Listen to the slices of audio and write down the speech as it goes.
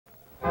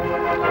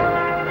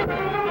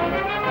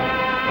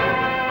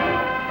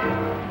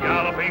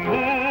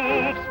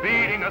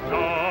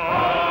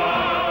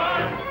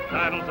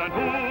saddles and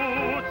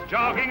boots,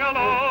 jogging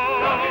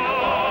along.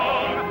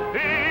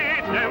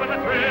 Each day with a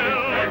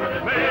thrill,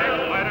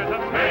 fighters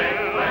of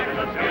skill,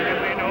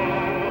 still we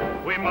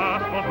know we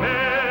must fulfill.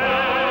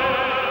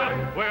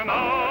 We're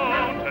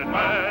mounted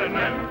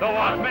men, though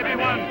odds may be 1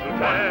 to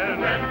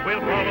 10.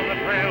 We'll follow the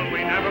trail,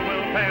 we never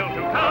will fail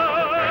to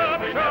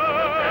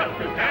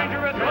capture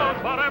dangerous roads,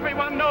 for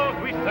everyone knows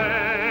we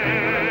say.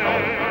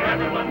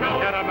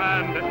 Yet a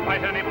man,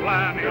 despite any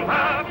plan, he'll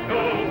have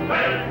to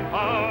fail.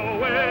 Our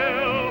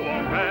will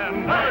won't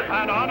bend,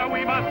 and honor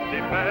we must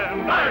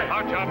defend.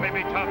 Our job may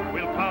be tough,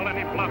 we'll call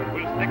any bluff,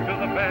 we'll stick to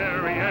the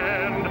very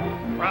end.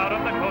 Proud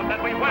of the coat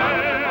that we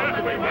wear,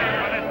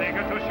 but as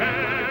eager to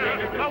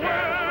share the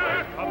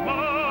work of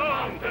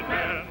mounted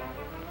men.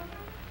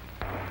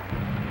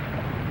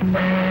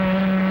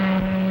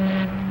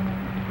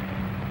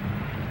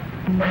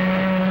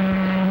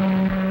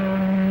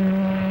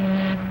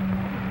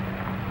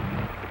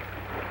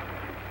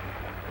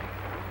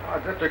 Our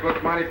district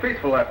looks mighty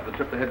peaceful after the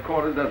trip to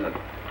headquarters, doesn't it?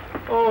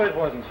 Oh, it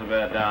wasn't so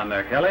bad down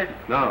there, Kelly.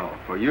 No,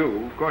 for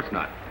you, of course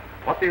not.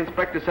 What the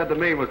inspector said to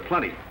me was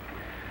plenty.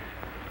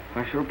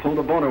 I sure pulled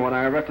a boner when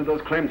I arrested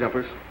those claim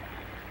jumpers.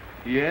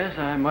 Yes,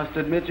 I must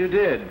admit you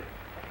did.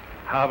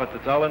 How but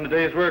that's all in the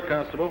day's work,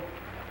 Constable.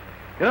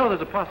 You know,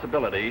 there's a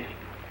possibility,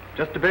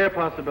 just a bare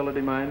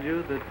possibility, mind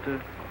you,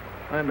 that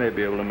I may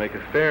be able to make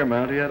a fair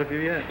Mountie out of you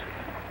yet.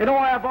 You know,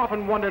 I've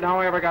often wondered how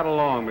I ever got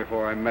along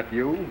before I met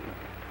you.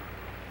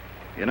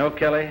 You know,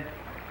 Kelly,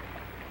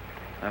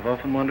 I've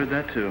often wondered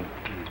that, too.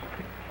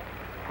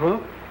 Huh?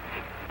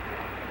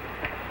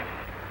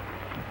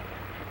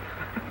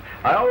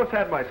 I always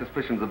had my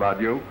suspicions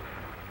about you.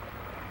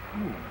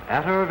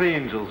 Atter of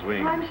angel's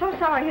wings. I'm so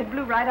sorry it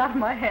blew right out of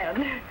my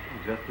hand.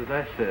 Just as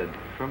I said,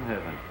 from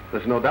heaven.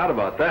 There's no doubt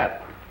about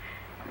that.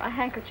 My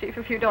handkerchief,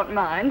 if you don't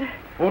mind.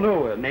 Oh,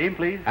 no, name,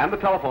 please? And the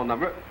telephone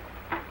number.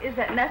 Is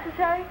that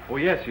necessary? Oh,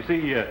 yes, you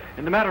see,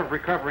 in the matter of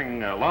recovering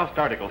lost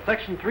articles,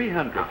 Section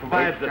 300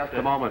 provides Wait just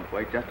a moment.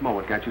 Wait just a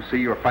moment. Can't you see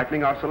you're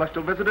frightening our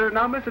celestial visitor?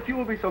 Now, miss, if you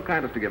will be so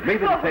kind as to give me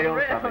the details,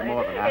 really? I'll be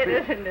more than happy.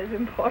 It isn't as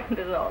important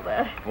as all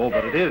that. Oh,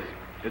 but it is.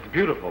 It's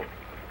beautiful.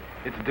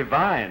 It's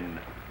divine.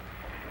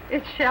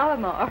 It's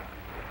Shalimar.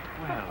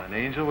 Well, an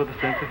angel with a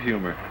sense of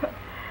humor.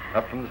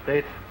 Up from the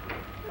States?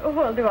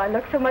 Well, do I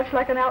look so much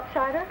like an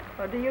outsider?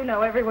 Or do you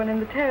know everyone in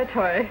the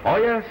territory? Oh,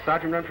 yes,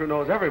 Sergeant Renfrew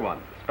knows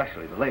everyone,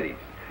 especially the ladies.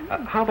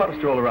 How about a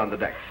stroll around the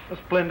deck? A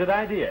splendid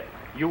idea.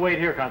 You wait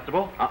here,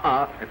 Constable.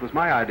 It was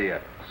my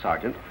idea,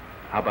 Sergeant.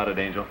 How about it,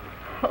 Angel?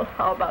 Well,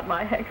 how about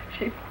my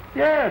handkerchief?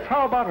 Yes,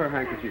 how about her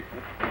handkerchief?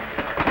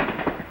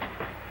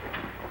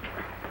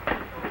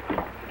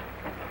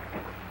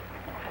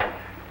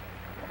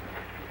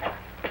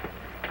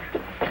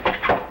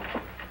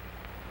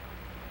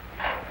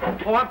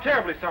 Oh, I'm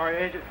terribly sorry,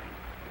 Agent.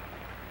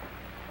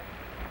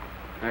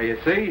 Now, you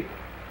see,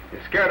 you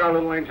scared our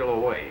little angel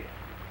away.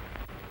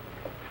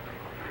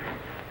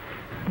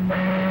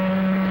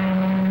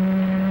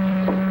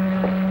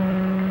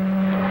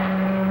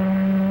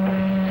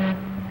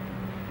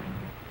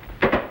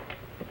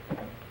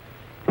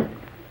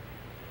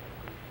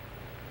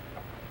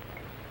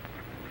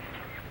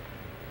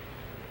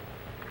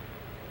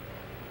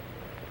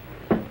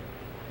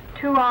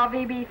 Two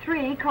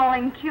RVB3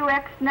 calling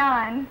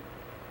QX9.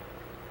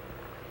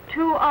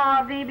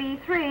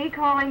 2RVB3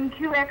 calling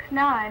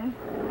QX9.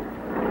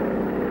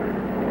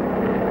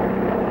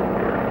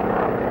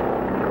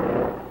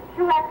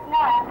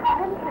 QX9, come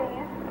in,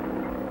 please.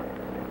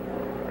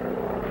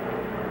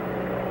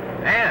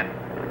 Dan.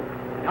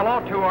 Hello,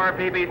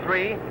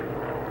 2RVB3.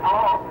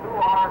 Hello,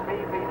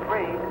 2RVB3.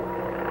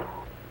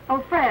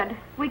 Oh, Fred,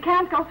 we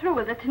can't go through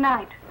with it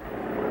tonight.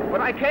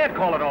 But I can't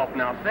call it off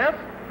now, sis.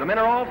 The men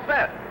are all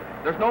set.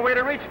 There's no way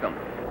to reach them.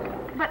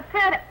 But,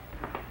 Fred...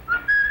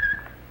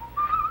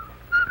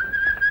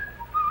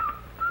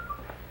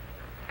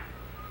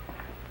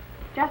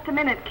 Just a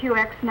minute,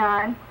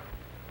 QX9.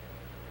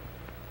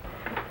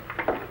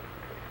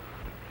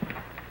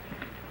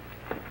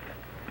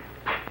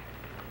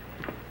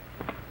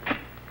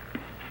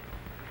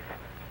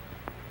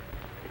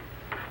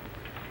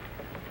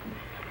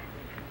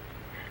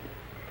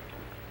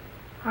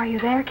 Are you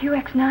there,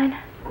 QX9?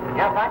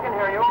 Yes, I can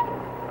hear you.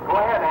 Go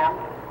ahead, Ann.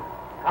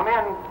 Come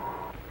in.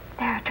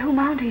 There are two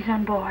Mounties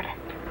on board.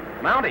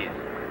 Mounties?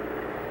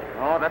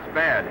 Oh, that's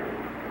bad.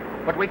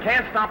 But we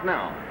can't stop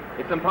now.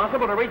 It's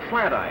impossible to reach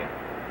Slant Eye.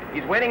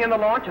 He's waiting in the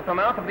launch at the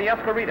mouth of the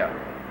Escarita.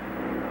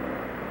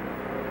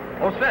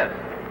 Oh, sis,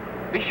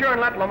 be sure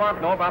and let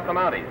Lamont know about the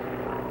Mounties.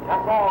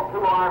 That's all,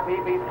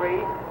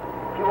 2RVB3.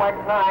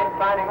 QX9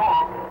 signing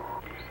off.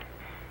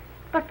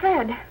 But,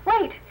 Fred,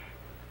 wait.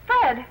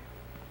 Fred!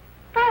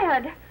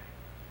 Fred!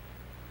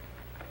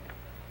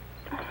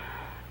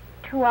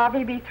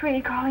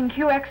 2RVB3 calling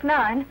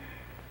QX9.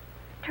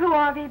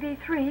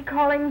 2RVB3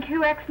 calling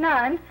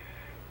QX9.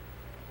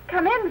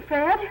 Come in,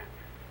 Fred.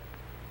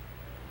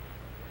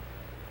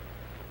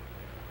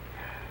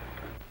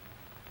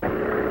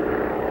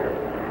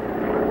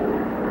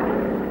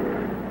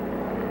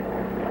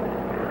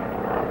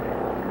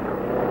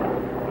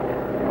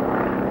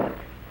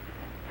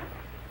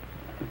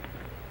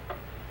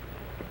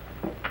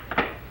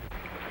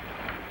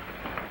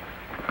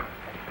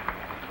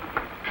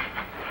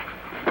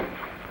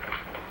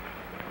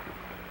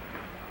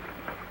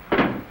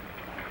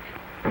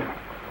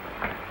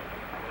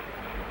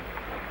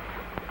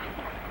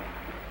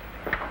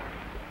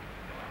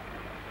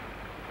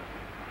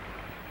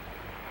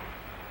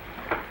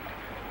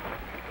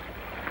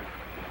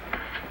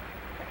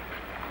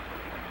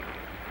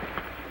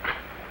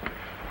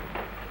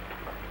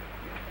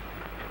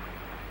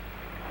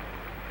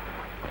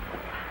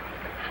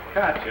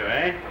 Got you,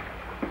 eh?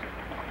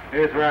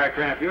 Here's where I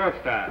cramp your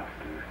style.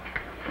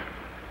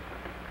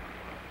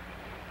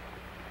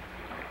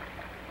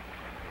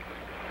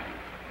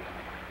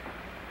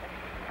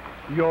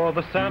 You're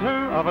the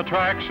center of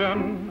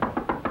attraction.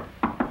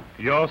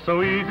 You're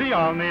so easy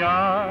on the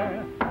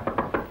eye.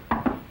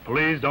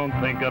 Please don't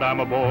think that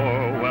I'm a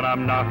bore when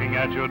I'm knocking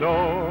at your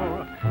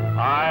door.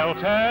 I'll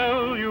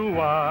tell you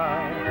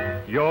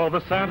why. You're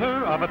the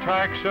center of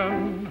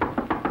attraction,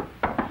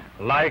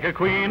 like a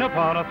queen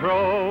upon a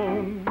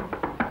throne.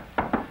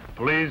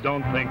 Please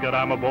don't think that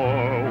I'm a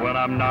bore when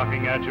I'm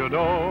knocking at your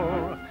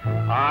door.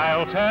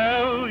 I'll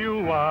tell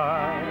you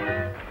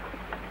why.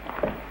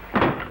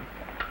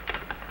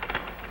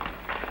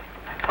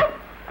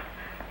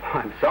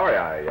 I'm sorry,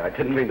 I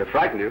didn't mean to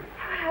frighten you.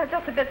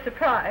 Just a bit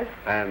surprised.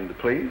 And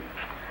please?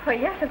 Well,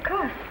 yes, of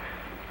course.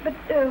 But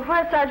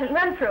where's Sergeant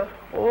Renfrew?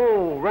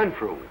 Oh,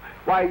 Renfrew.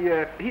 Why,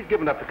 he's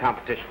given up the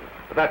competition.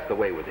 But that's the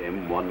way with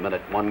him. 1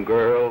 minute one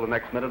girl, the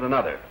next minute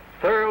another.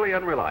 Thoroughly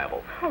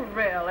unreliable. Oh,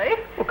 really?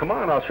 Well, come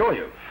on, I'll show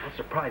you. I'll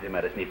surprise him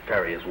at his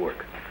nefarious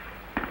work.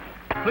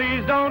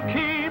 Please don't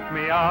keep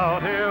me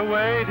out here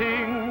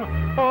waiting.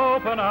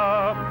 Open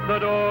up the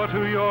door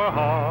to your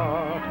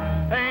heart.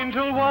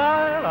 Angel,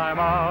 while I'm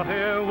out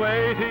here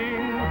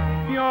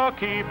waiting, you're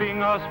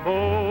keeping us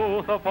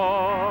both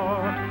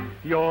apart.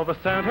 You're the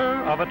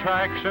center of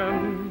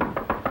attraction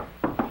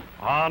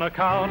on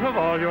account of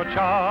all your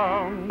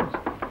charms.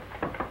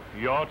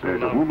 You're too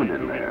There's a woman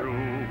in lovely to be there.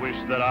 true.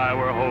 Wish that I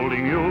were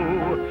holding you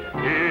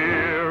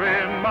here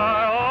in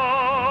my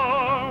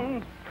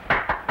arms.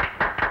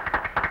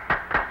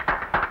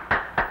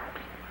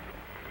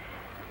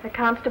 The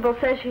constable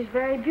says she's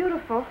very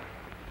beautiful.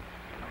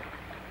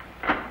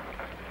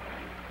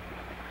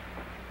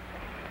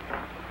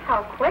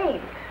 How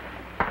quaint.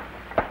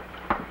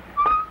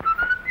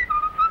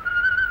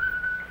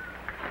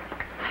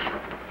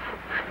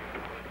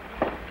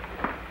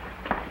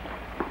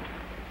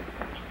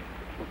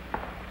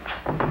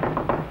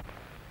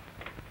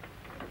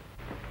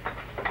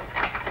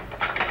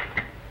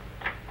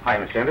 Hi,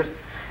 Miss Chambers.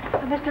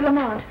 Mr.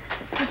 Lamont,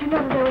 did you know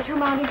that there were 2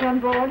 Mounties on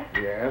board?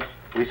 Yes?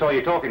 We saw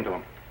you talking to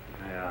him.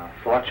 Yeah,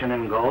 fortune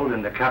and gold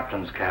in the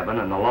captain's cabin,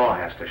 and the law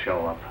has to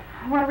show up.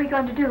 What are we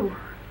going to do?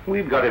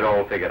 We've got it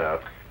all figured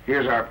out.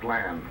 Here's our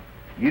plan.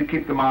 You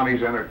keep the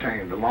Mounties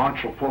entertained. The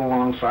launch will pull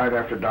alongside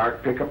after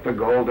dark, pick up the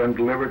gold, and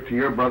deliver it to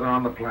your brother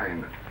on the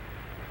plane.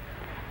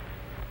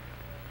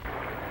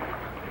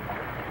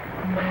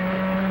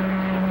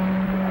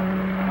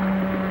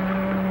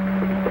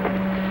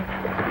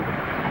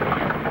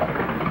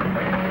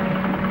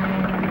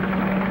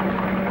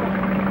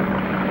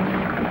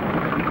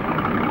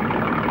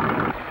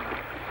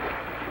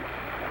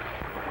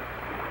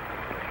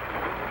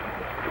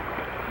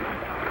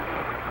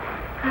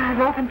 I've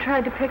often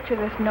tried to picture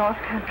this North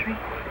Country.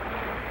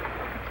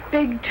 It's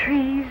big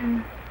trees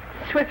and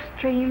swift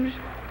streams,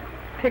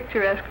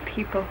 picturesque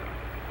people.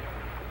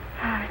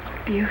 Ah,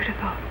 it's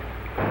beautiful.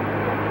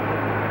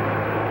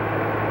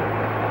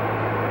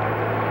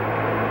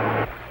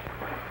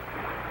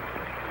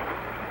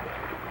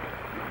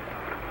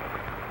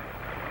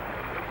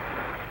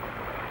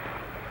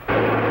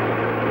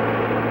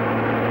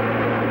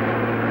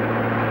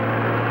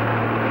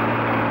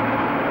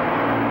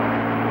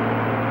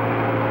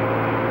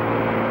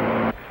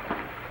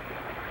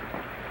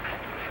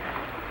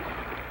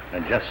 I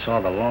just saw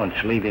the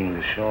launch leaving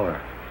the shore.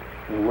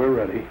 Well, we're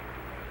ready.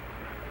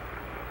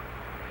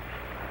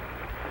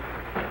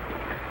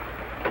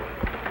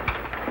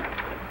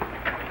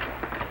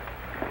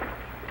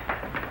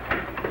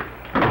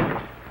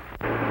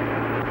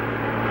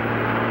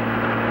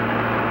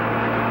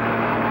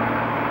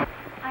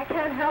 I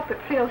can't help but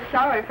feel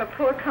sorry for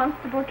poor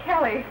Constable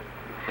Kelly.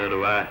 So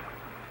do I.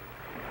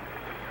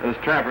 Those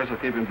trappers will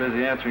keep him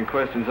busy answering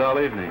questions all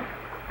evening.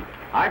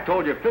 I've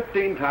told you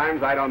 15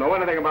 times I don't know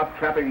anything about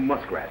trapping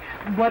muskrats.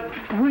 But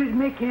would it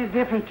make any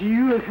difference to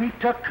you if we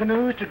took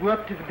canoes to go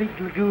up to the big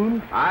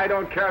lagoon? I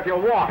don't care if you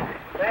walk.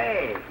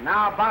 Say,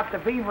 now about the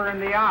beaver and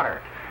the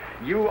otter.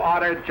 You ought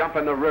to jump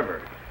in the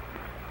river.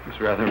 It's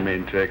a rather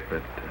mean trick,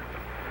 but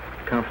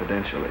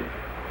confidentially,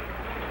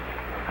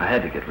 I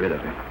had to get rid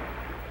of him.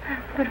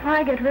 But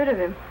why get rid of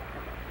him?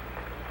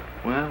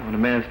 Well, when a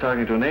man's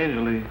talking to an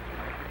angel, he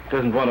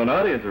doesn't want an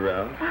audience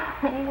around.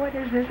 Oh, what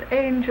is this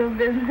angel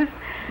business?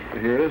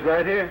 Here it is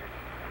right here.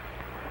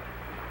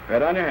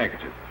 Right on your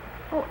handkerchief.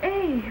 Oh,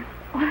 A.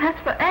 Oh,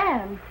 that's for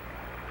Anne.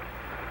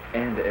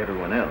 And to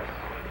everyone else.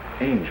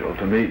 Angel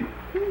to me.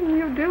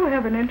 You do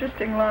have an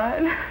interesting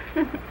line.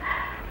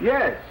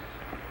 Yes.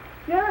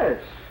 Yes.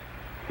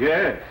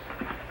 Yes.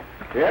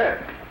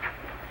 Yes.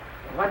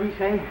 What do you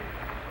say?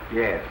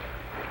 Yes.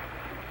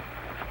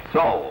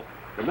 So,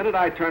 the minute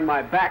I turn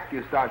my back,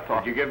 you start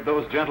talking. Did you give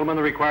those gentlemen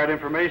the required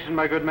information,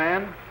 my good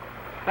man?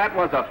 That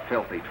was a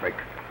filthy trick.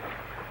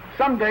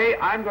 Someday,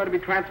 I'm going to be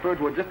transferred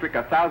to a district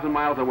 1,000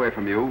 miles away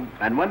from you,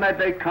 and when that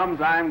day comes,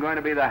 I'm going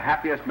to be the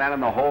happiest man in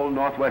the whole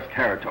Northwest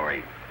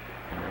Territory.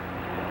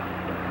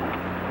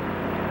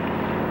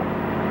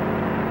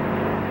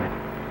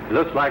 It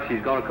looks like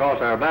she's going to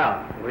cross our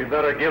bow. We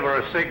better give her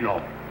a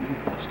signal.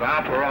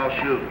 Stop or I'll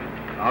shoot.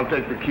 I'll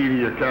take the key to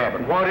your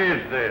cabin. What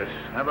is this?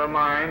 Never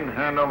mind.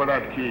 Hand over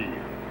that key.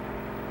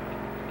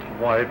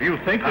 Why, if you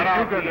think Cut that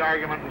you out could... the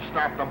argument and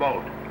stop the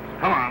boat.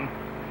 Come on.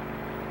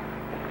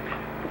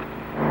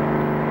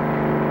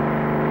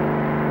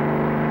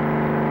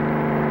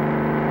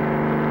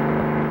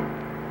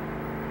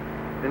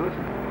 Hey,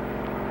 listen.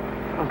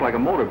 Sounds like a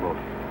motorboat.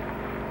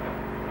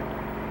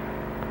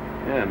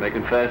 Yeah,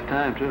 making fast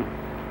time, too.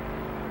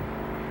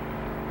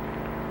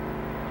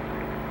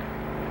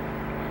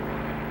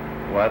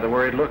 Why the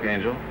worried look,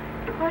 Angel?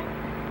 What?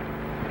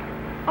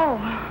 Oh,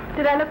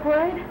 did I look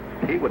worried?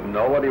 He wouldn't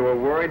know whether you were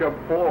worried or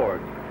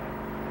bored.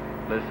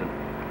 Listen,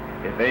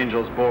 if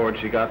Angel's bored,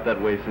 she got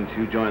that way since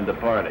you joined the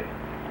party.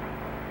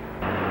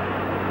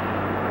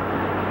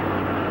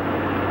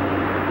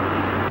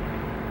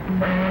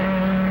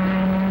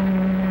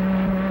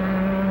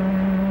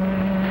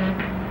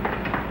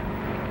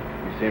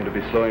 You seem to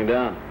be slowing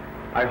down.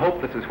 I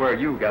hope this is where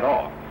you get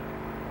off.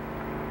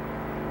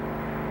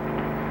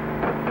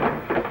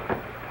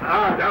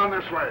 Ah, down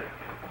this way.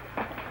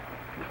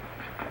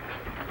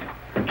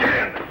 Get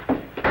in.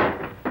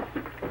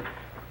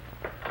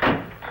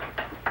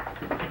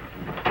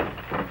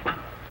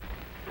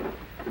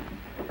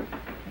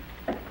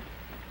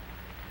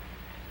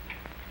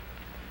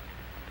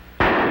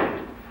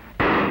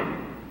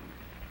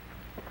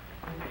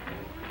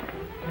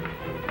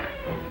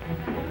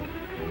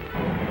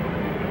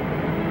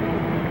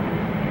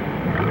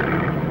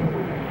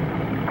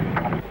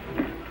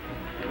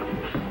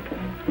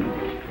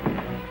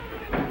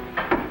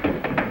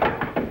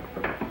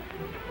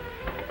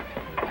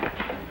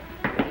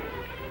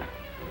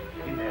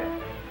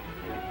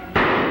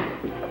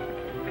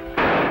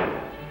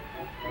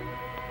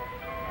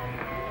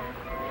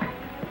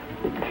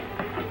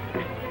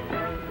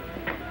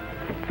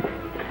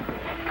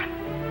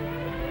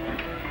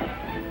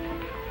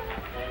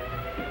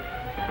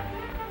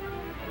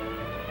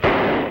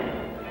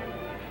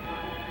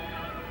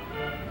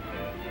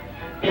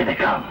 Here they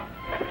come.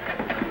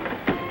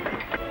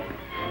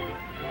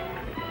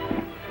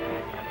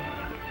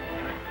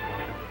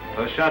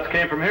 Those shots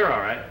came from here, all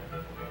right.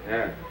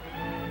 Yeah.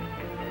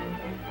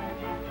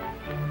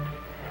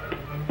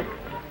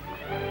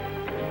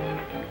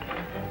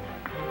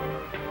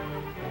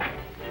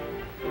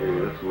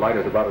 This light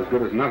is about as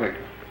good as nothing.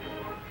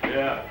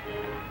 Yeah.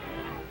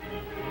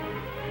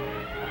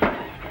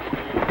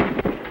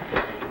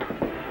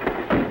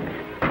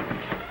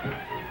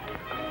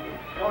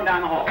 Going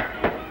down the hall.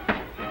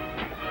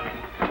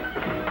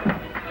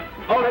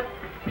 Hold it.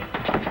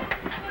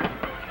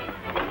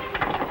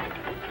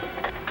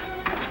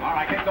 All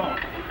right, get going.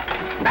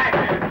 Back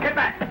there. Get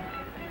back.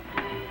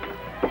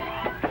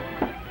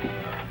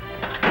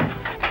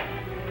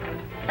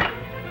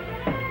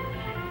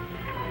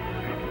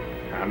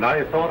 And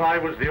I thought I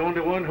was the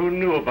only one who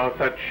knew about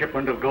that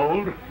shipment of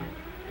gold.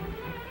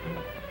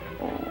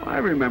 Oh, I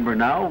remember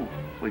now.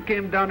 We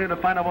came down here to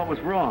find out what was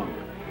wrong.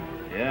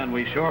 Yeah, and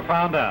we sure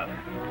found out.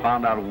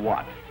 Found out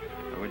what?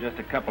 There were just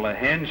a couple of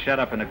hens shut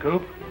up in a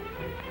coop.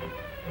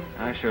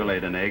 I sure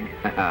laid an egg.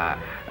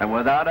 And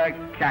without a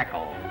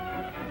cackle.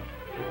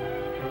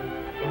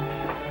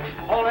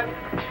 Hold it.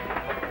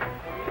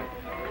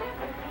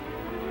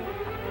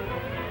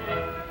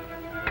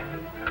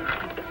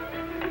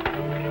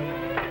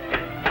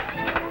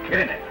 Get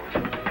in there.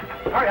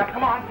 Hurry up,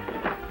 come on.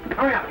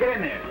 Hurry up, get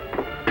in there.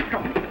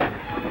 Come on.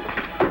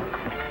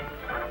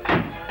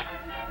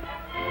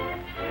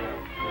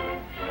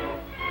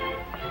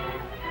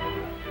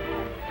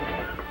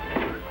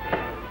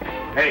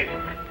 Hey.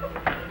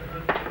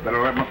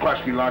 Better let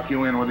McCluskey lock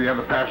you in with the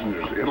other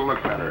passengers. It'll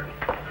look better.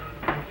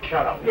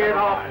 Shut up. Get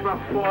off my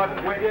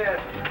foot, will you?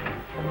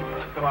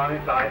 Come on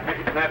inside. Make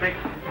it snappy.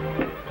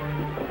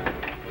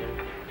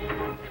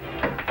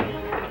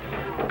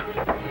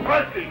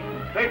 McCluskey,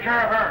 take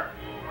care of her.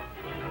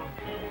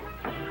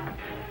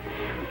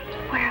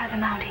 Where are the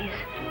Mounties?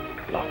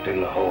 Locked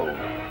in the hole.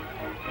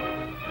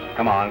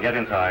 Come on, get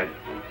inside.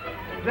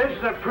 This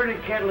is a pretty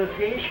kettle of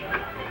fish.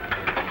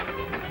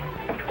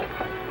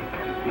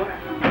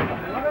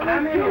 How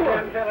many of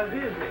them fellas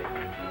is there?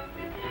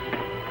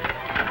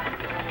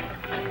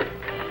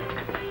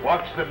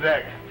 Watch the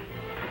deck.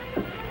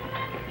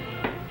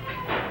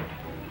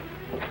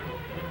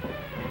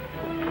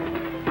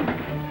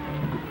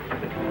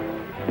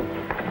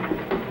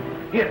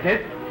 Here,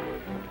 Ted.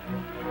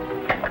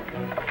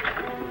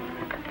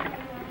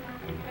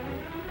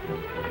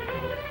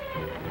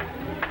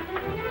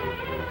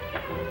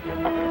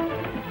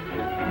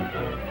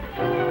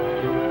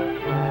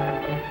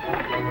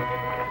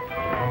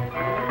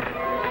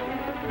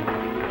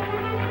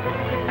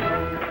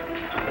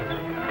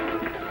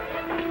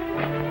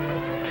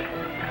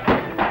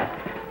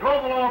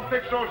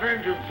 Fix those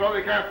engines so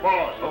they can't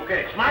follow us.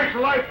 Okay. Smash the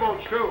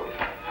lifeboats, too.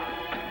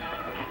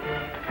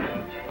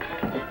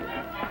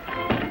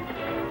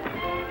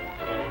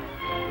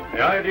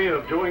 The idea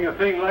of doing a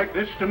thing like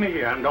this to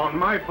me and on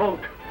my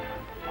boat.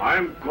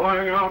 I'm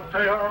going out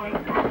there and...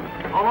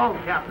 Hold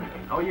on, Captain.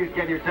 No use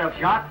getting yourself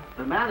shot.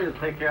 The Mounties will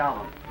take care of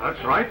them.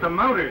 That's right, the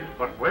Mounties.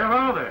 But where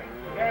are they?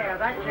 Yeah,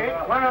 that's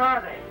it. Where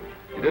are they?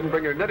 You didn't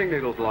bring your knitting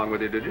needles along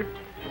with you, did you?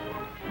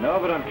 No,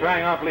 but I'm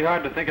trying awfully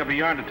hard to think of a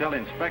yarn to tell the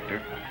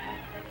inspector.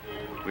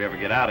 If we ever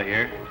get out of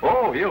here.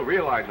 Oh, he'll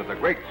realize that the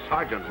great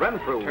Sergeant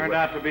Renfrew Turned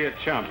out to be a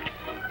chump.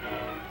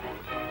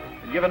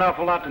 He'd give an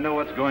awful lot to know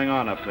what's going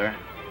on up there.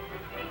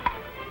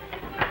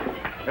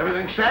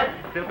 Everything set?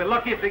 They'll be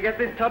lucky if they get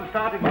this tub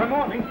started by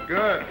morning.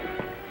 Good.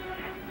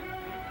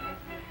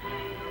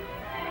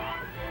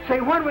 Say,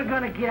 when are we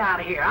going to get out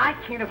of here? I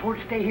can't afford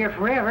to stay here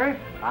forever.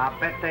 I'll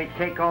bet they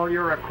take all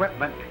your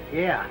equipment.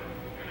 Yeah.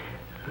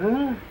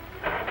 Huh?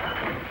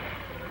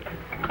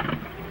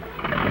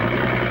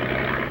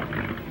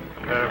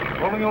 They're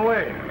pulling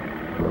away.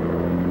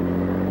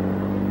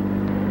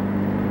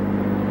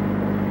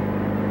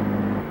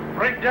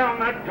 Break down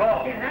that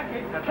door. Yeah, that's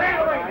it. Tear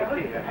it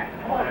away.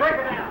 Oh, break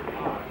it down.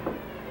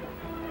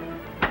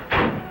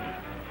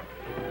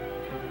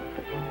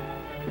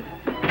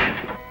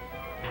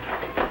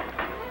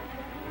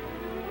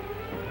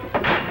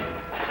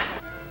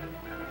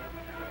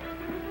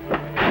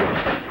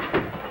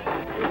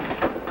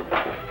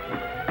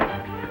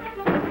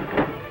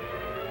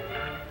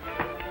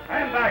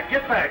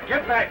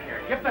 Get back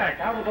here. Get back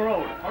out of the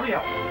road. Hurry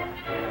up.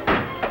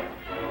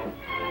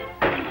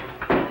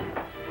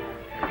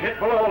 Get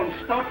below and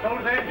stop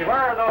those engines. Where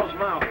are those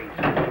Mounties?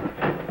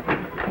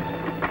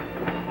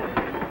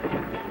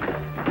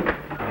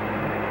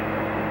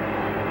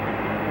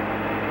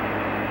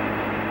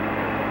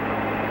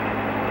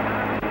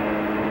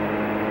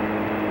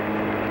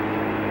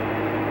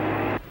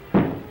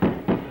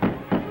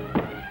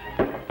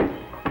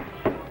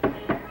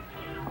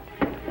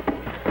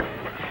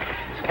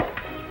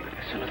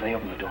 They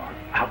open the door.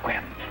 I'll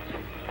grab them.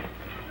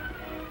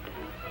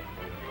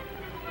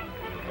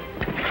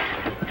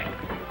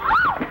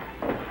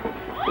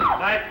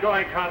 Nice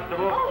going,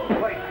 Constable.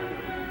 Wait.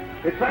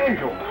 It's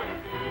Angel.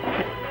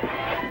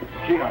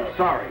 Gee, I'm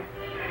sorry.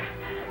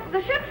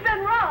 The ship's been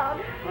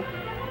robbed.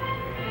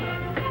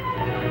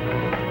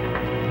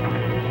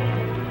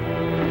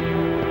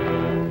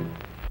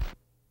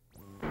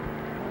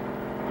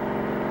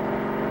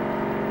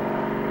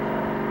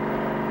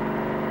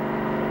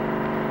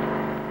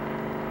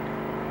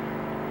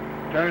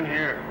 Turn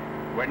here.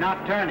 We're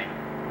not turning.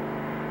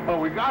 Oh,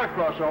 we gotta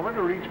cross over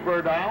to reach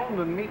Bird Island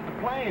and meet the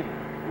plane.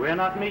 We're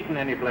not meeting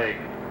any plane.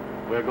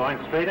 We're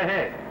going straight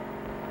ahead.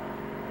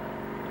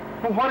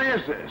 Well, what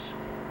is this?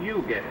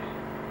 You guess.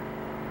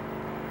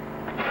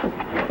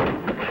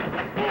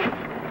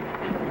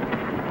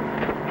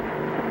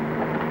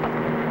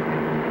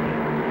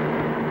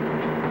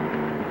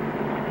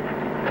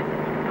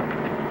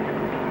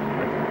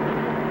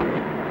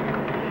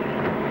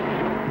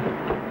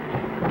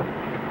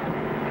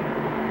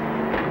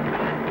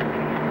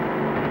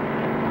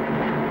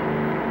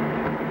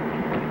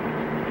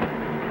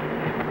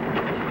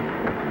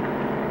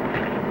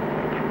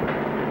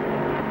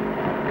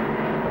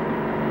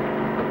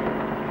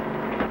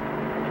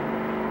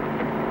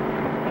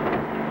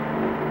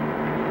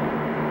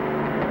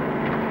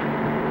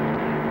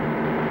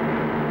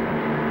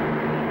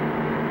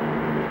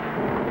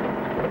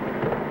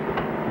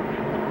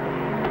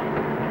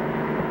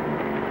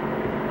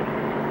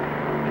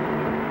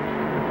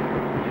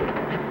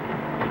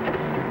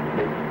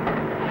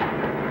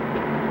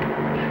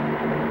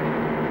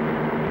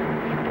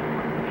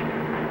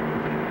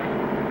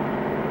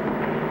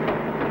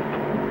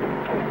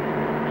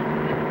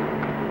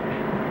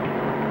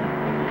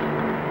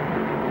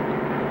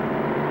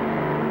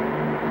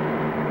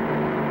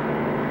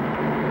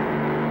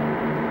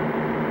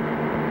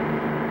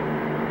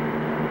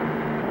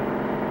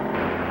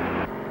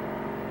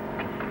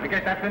 I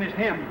guess that finished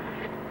him.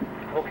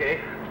 Okay.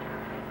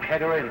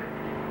 Head her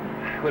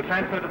in. We'll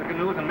transfer to the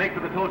canoes and make for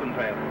the totem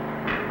trail.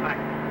 Back.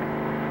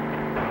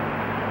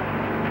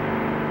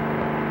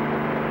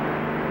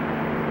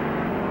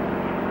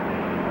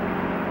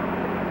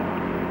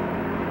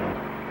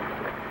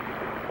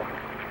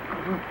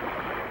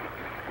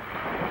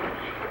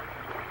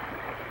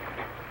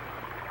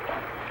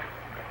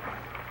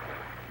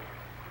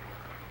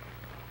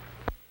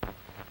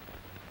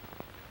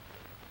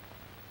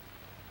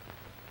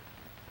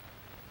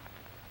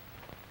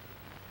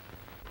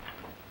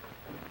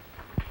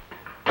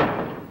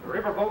 The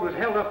riverboat was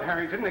held up,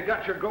 Harrington. They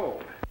got your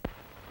gold.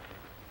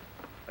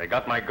 They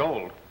got my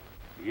gold.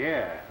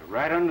 Yeah,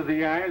 right under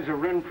the eyes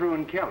of Renfrew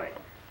and Kelly.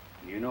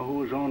 You know who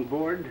was on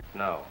board?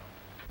 No.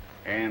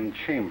 And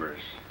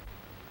Chambers.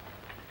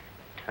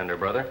 And her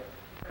brother?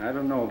 I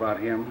don't know about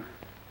him.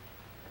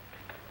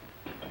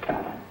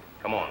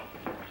 Come on.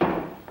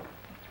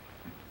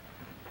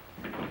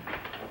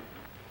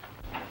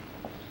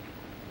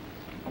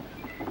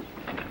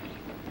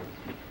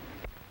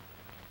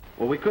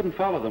 Well, we couldn't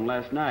follow them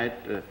last night.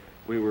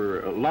 We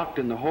were locked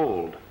in the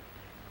hold.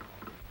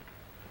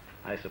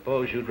 I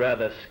suppose you'd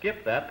rather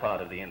skip that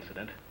part of the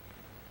incident.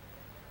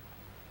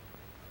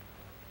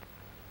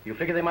 You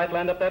figure they might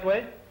land up that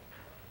way?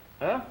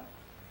 Huh?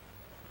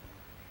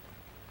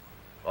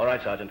 All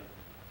right, Sergeant.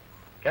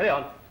 Carry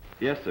on.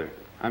 Yes, sir.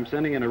 I'm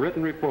sending in a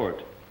written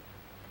report.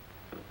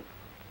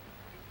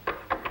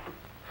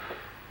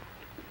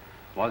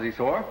 Was he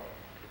sore?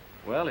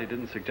 Well, he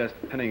didn't suggest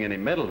pinning any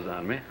medals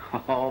on me.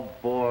 Oh,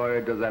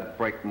 boy, does that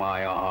break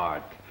my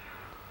heart.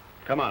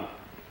 Come on.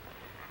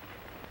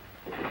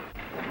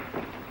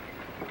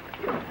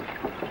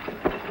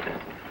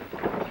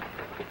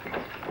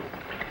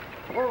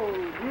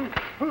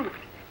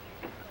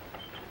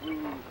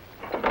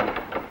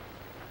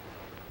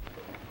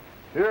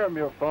 Here am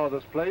your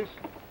father's place.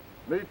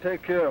 Me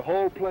take care of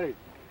whole place.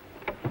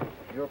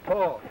 Your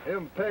pa,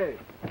 him pay.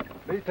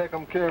 Me take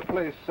care of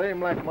place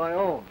same like my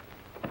own.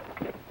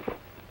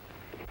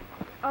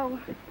 Oh,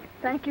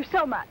 thank you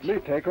so much. Me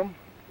take 'em.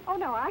 Oh,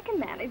 no, I can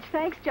manage.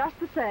 Thanks just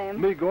the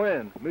same. Me go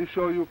in. Me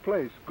show you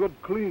place. Good,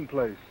 clean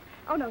place.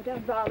 Oh, no,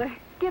 don't bother.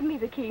 Give me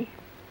the key.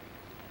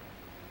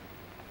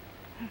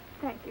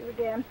 Thank you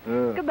again.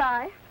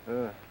 Goodbye.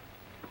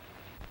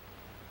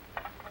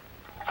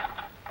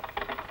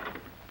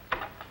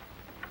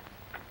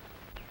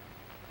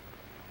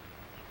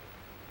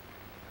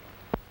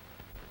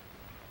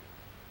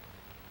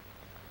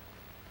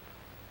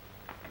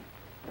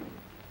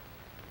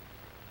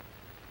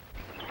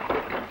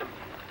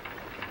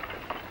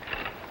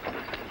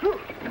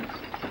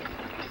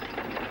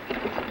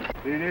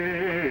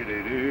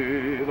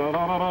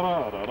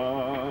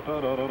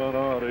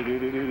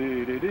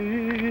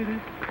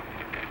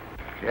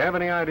 You have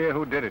any idea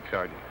who did it,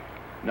 Sergeant?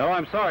 No,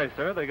 I'm sorry,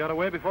 sir. They got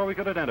away before we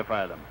could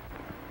identify them.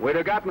 We'd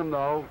have gotten them,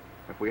 though,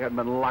 if we hadn't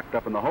been locked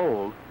up in the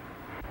hold.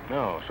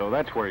 No, so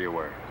that's where you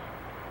were.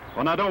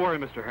 Well, now, don't worry,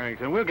 Mr.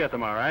 Harrington. We'll get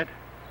them all right.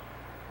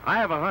 I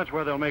have a hunch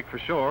where they'll make for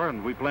shore,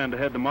 and we plan to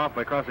head them off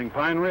by crossing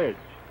Pine Ridge.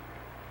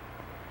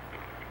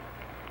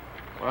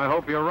 Well, I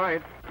hope you're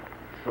right.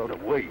 So do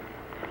we.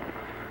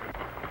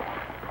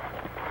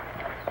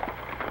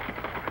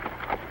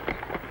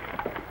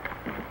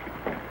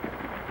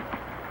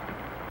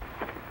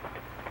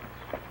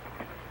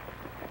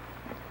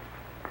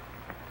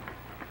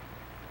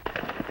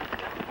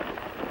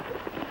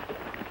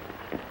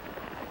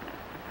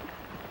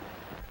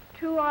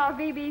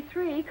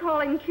 RVB3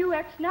 calling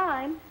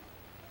QX9.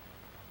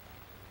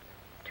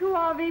 2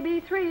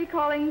 RVB3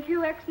 calling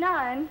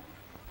QX9.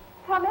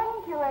 Come in,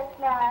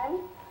 QX9.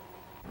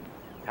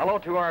 Hello,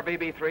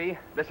 2RBB3.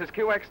 This is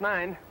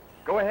QX9.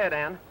 Go ahead,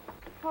 Ann.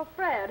 Oh,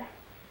 Fred.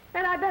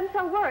 Fred, I've been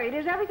so worried.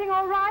 Is everything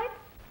all right?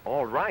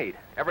 All right.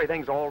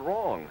 Everything's all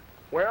wrong.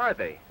 Where are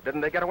they?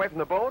 Didn't they get away from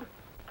the boat?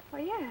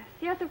 Well, yes.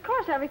 Yes, of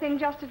course, everything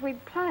just as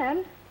we'd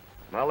planned.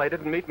 Well, they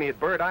didn't meet me at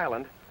Bird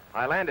Island.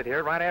 I landed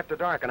here right after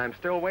dark, and I'm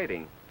still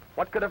waiting.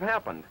 What could have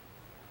happened?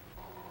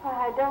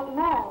 I don't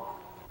know.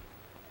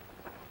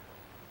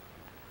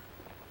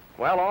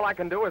 Well, all I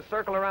can do is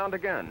circle around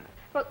again.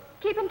 Well,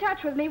 keep in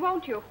touch with me,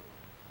 won't you?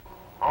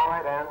 All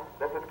right, Ann.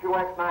 This is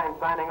QX9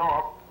 signing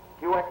off.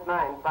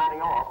 QX9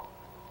 signing off.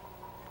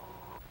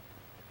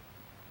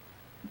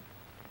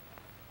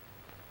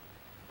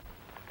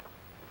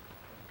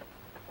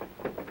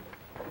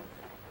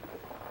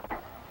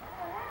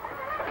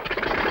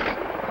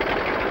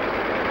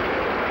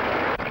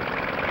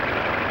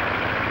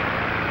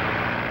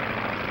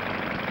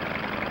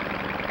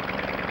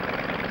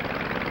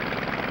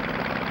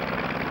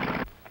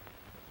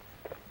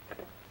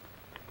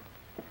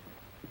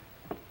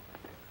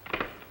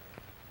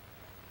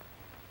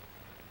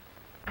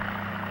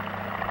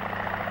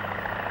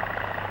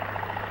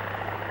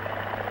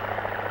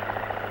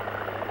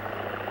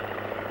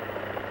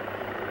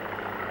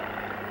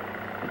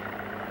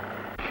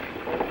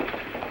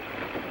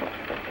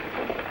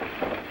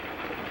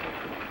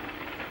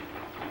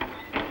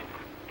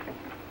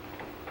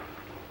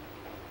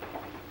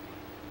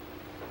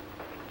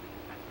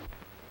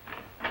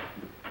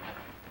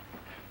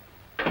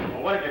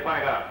 What did you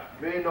find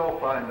out? Me no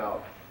find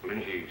out.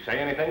 Didn't she say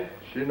anything?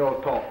 She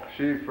no talk.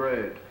 She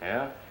afraid.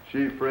 Yeah?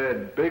 She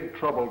afraid big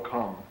trouble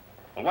come.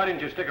 Well, why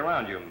didn't you stick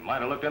around? You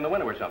might have looked in the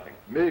window or something.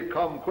 Me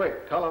come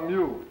quick. Tell 'em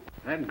you.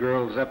 That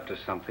girl's up to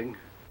something.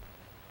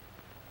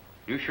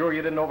 You sure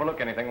you didn't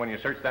overlook anything when you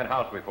searched that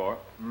house before?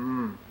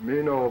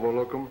 Me no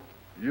overlook 'em.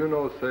 You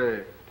no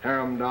say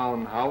tear 'em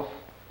down house.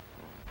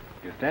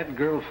 If that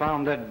girl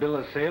found that bill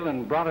of sale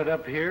and brought it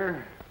up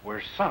here,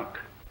 we're sunk.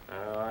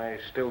 I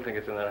still think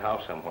it's in that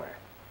house somewhere.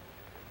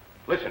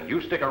 Listen,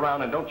 you stick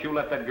around and don't you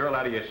let that girl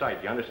out of your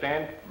sight. You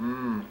understand?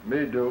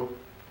 Me do.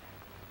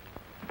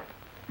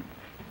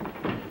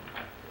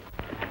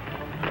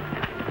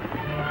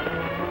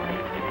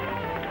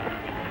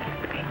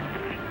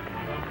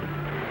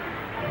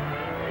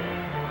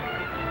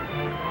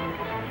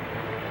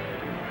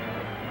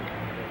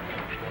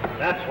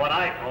 That's what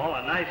I call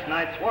a nice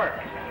night's work.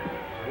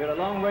 We're a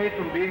long way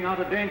from being out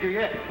of danger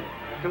yet.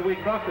 Till we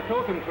cross the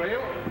totem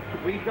trail,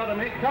 we've got to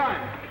make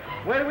time.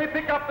 Where do we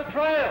pick up the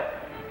trail?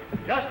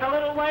 Just a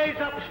little ways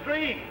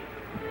upstream.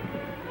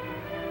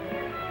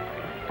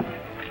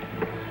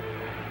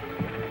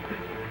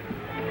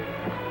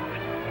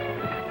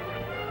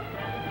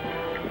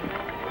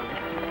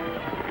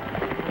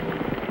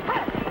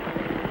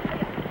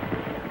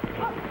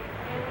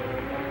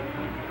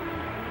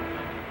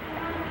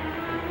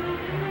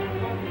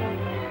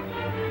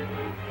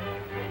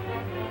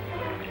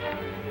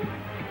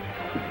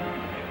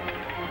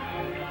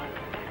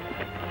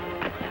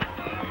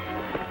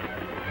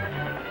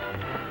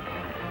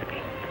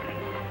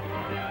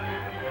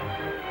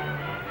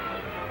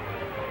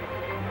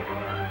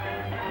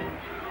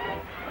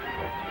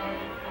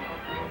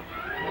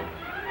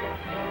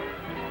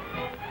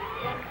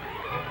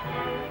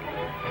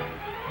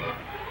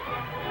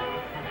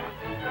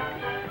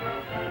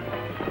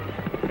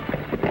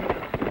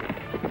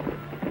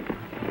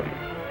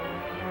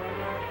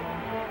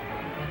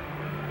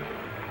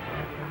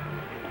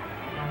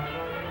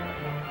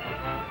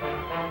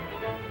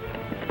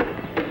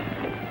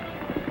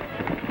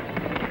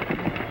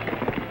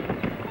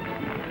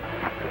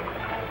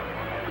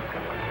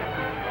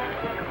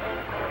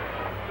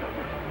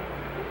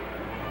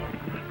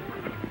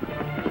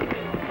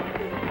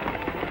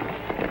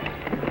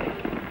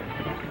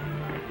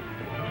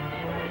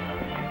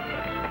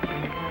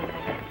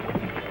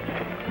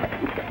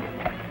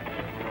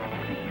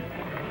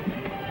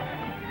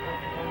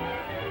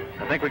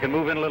 think we can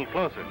move in a little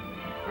closer.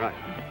 Right.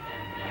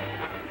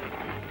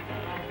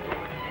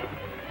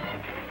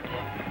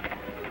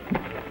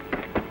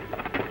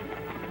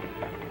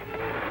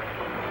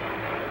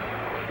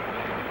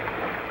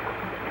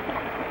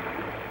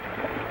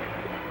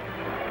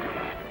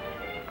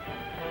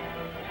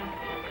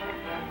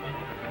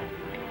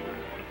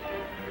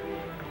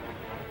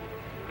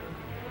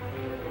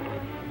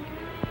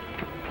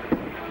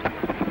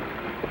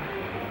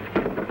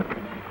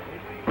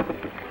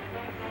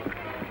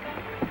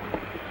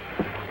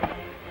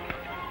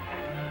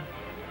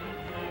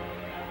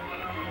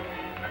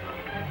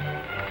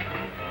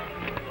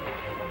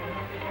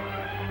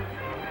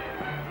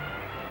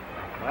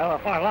 Well,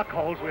 if our luck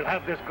holds, we'll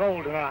have this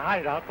gold in our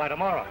hideout by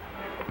tomorrow.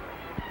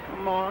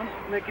 Come on,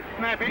 make it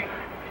snappy.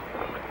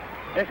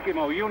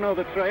 Eskimo, you know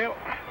the trail.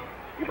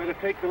 You better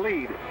take the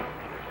lead.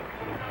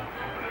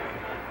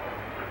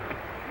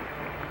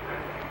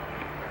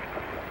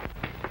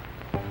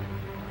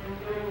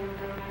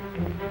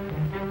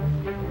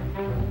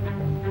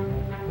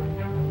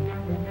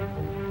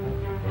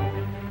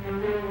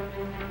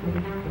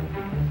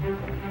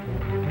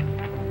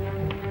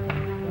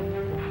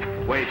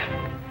 Wait.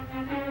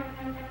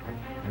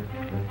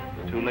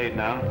 Too late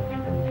now.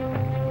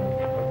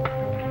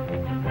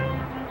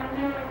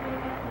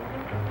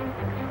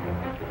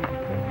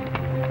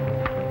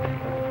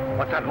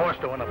 What's that horse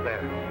doing up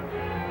there?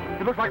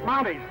 It looks like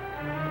Mountie's.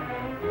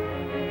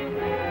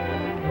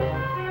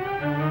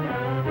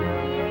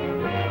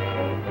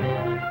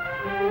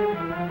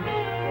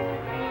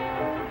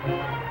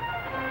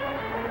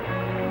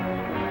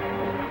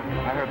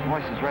 I heard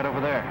voices right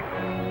over there.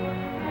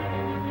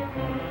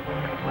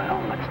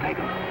 Well, let's take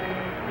him.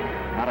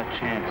 Not a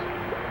chance.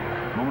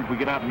 The moment we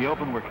get out in the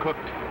open, we're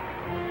cooked.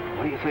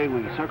 What do you say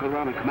we circle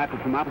around and come at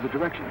them from opposite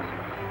directions?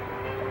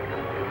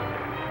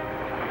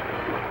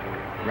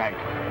 Right.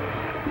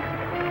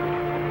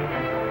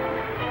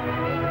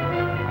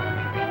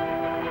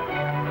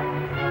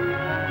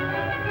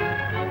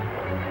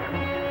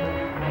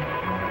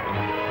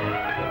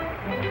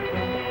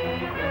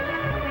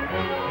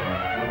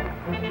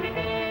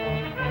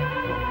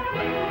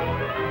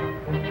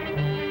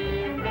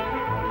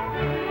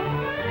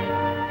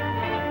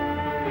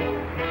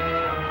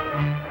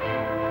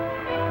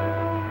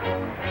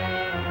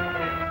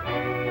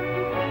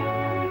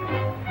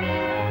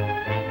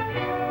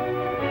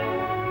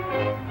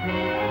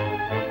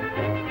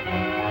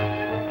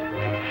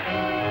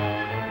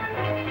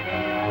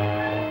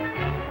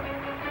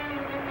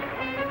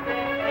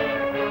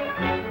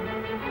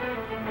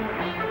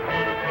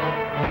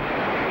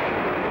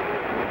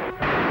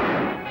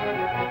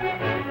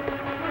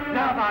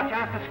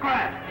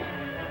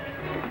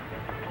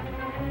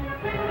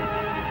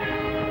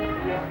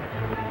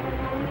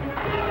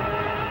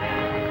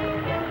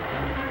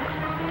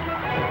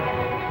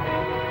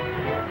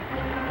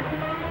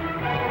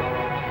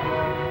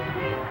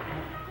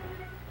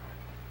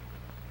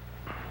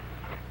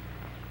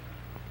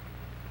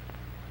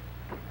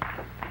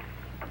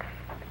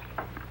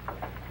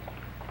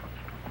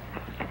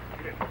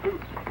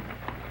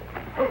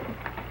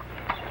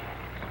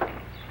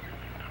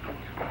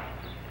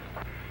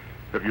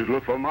 If you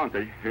look for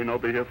Mountie, he'll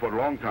be here for a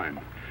long time.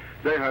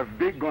 They have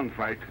big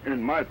gunfight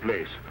in my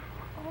place.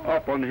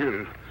 Up on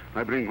hill,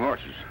 I bring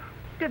horses.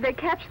 Did they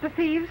catch the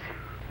thieves?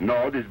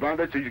 No, these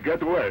bandits, he's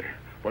get away.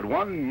 But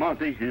one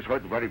Mountie, he's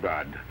hurt very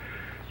bad.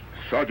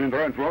 Sergeant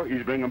Renfrew,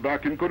 he's bring him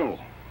back in canoe.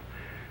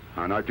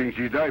 And I think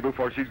she die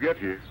before she get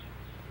here.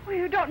 Oh,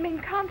 you don't mean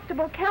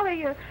Constable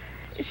Kelly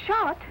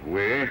shot?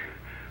 Well,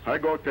 I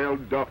go tell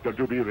doctor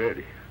to be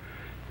ready.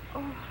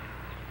 Oh.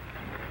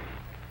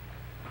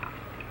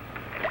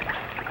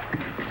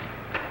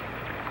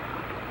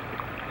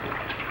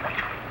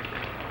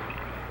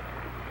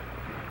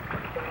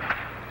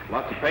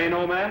 Lots of pain,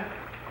 old man?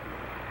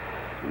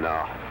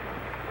 No.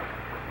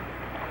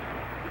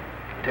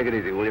 Take it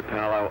easy, will you,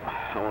 pal? I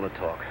want to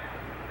talk.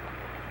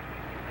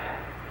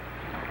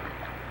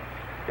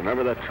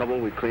 Remember that trouble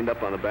we cleaned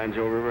up on the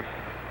Banjo River?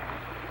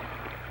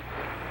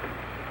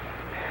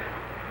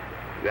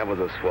 That was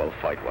a swell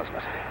fight, wasn't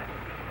it?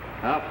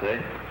 I'll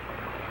say.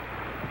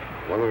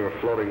 When we were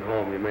floating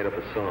home, you made up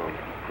a song.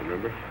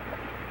 Remember?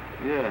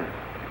 Yeah.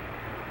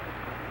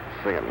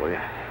 Sing it, will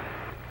you?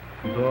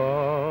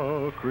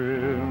 The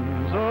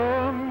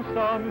crimson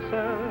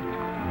sunset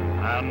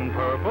and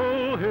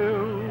purple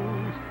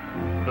hills,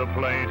 the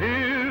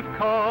plaintive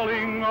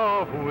calling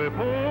of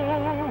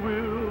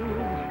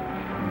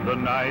whippoorwills, the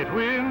night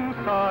wind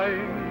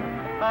sighing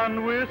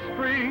and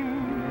whispering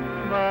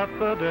that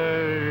the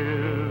day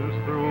is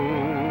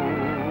through,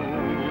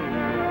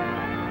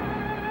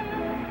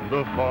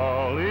 the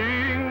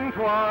falling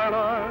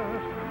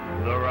twilight,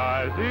 the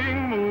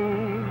rising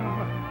moon,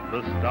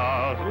 the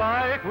stars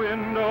like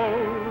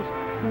windows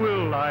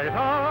will light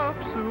up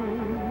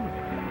soon.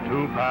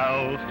 Two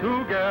pals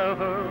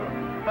together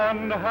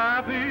and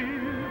happy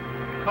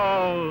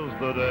 'cause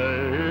the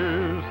day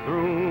is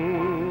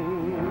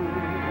through.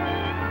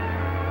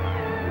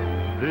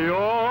 The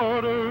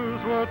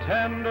orders were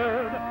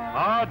tendered,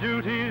 our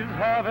duties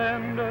have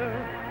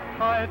ended.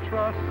 I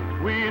trust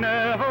we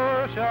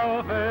never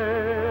shall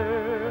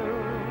fail.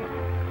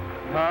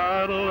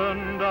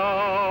 Paddling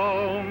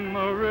down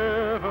the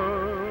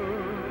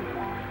river,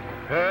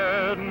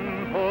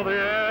 heading for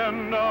the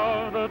end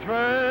of the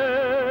trail.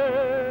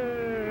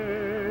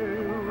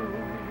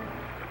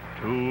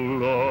 Two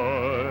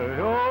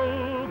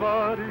loyal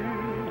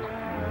buddies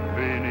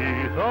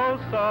beneath the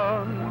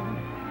sun,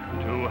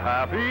 two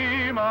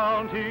happy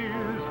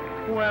Mounties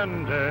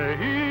when day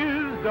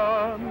is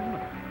done.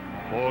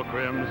 For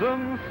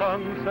crimson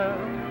sunset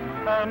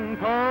and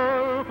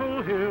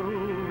purple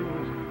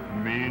hills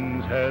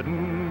means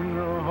heading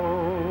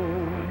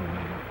home,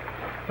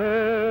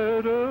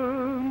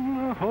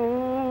 heading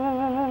home.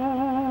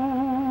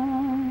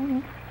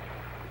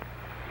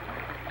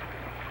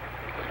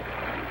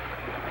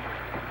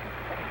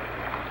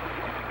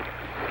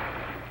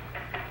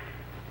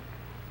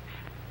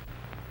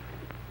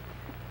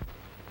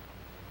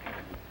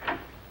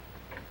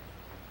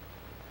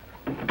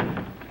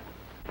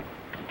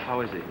 How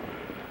is he?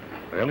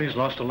 Well, he's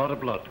lost a lot of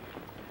blood.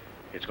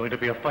 It's going to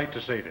be a fight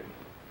to save him.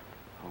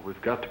 Oh,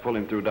 we've got to pull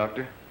him through,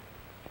 Doctor.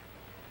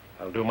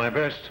 I'll do my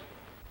best.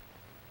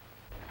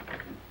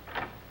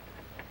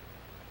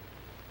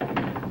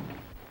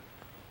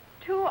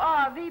 Two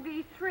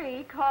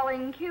RVB3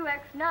 calling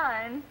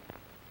QX9.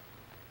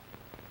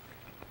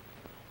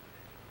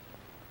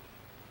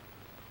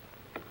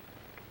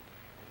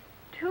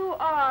 Two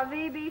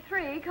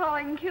RVB3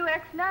 calling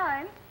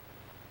QX9.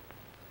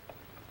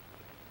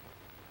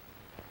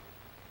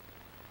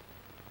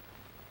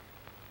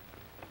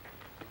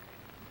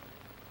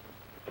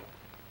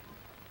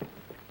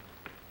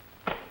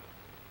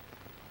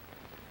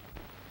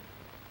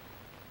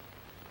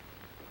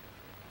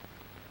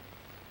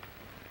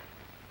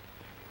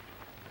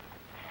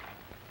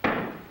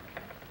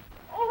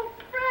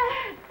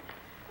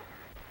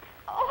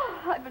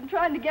 I've been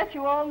trying to get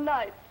you all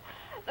night.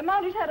 The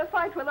Mounties had a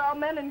fight with our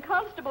men and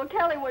Constable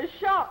Kelly was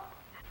shot.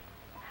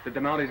 Did the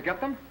Mounties get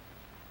them?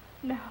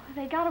 No,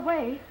 they got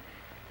away.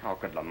 How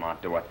could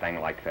Lamont do a thing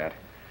like that?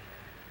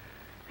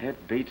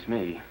 It beats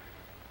me.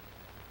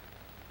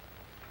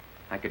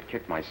 I could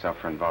kick myself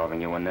for involving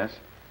you in this.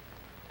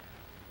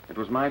 It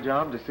was my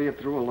job to see it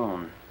through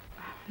alone.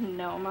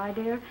 No, my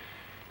dear.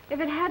 If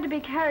it had to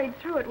be carried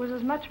through, it was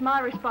as much my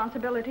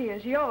responsibility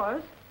as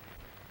yours.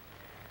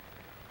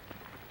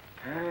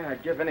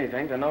 I'd give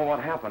anything to know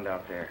what happened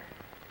out there.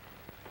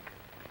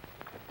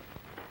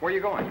 Where are you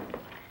going?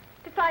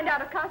 To find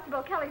out if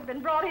Constable Kelly's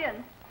been brought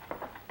in.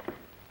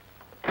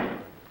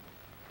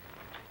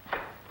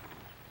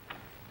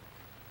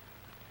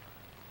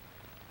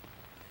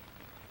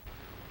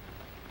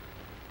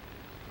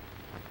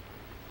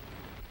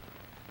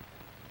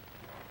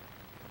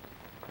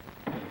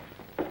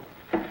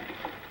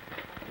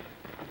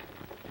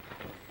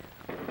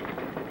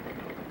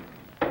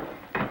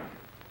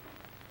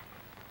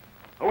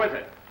 Who is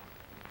it?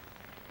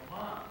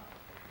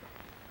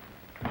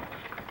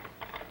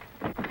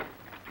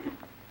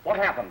 What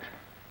happened?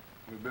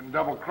 We've been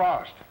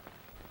double-crossed.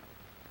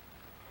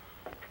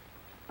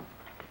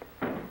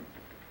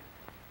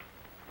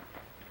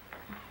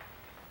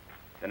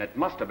 Then it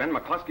must have been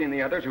McCluskey and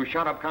the others who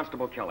shot up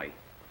Constable Kelly.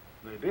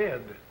 They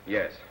did?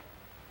 Yes.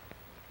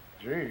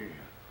 Gee,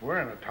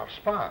 we're in a tough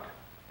spot.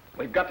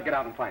 We've got to get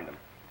out and find them.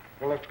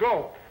 Well, let's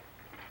go.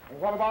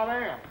 What about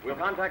Ann? We'll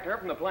contact her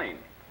from the plane.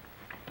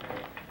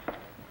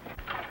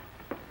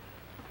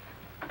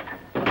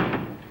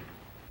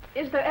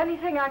 Is there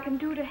anything I can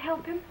do to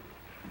help him?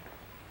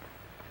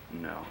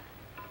 No.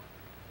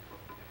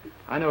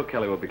 I know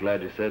Kelly will be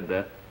glad you said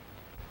that.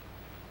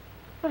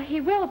 Well, he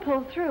will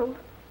pull through.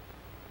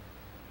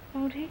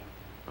 Won't he?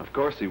 Of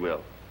course he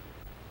will.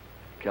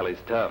 Kelly's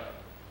tough.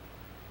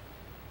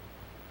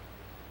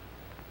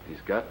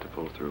 He's got to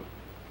pull through.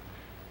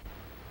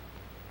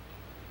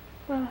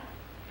 Well,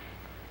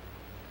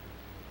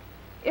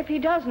 if he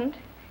doesn't,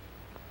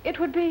 it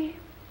would be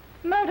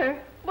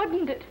murder,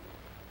 wouldn't it?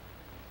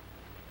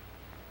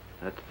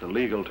 That's the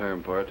legal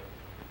term for it.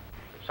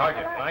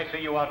 Sergeant, can I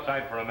see you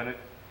outside for a minute?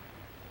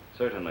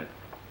 Certainly.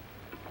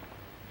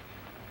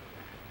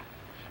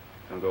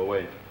 Don't go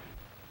away.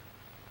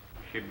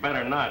 She'd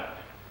better not.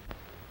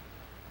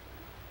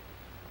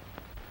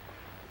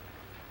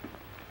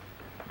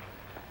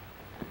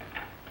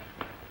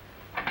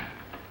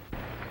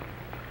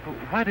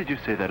 Why did you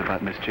say that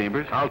about Miss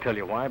Chambers? I'll tell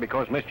you why.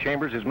 Because Miss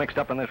Chambers is mixed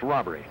up in this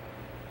robbery.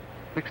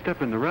 Mixed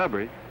up in the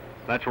robbery?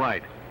 That's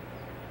right.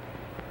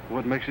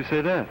 What makes you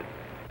say that?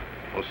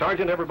 Well,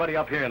 Sergeant, everybody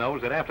up here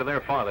knows that after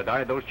their father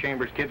died, those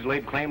Chambers kids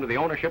laid claim to the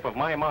ownership of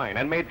my mine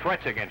and made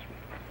threats against me.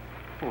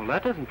 Well,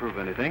 that doesn't prove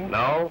anything.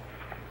 No?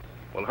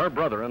 Well, her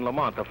brother and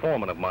Lamont, the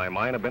foreman of my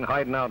mine, have been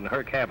hiding out in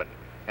her cabin.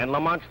 And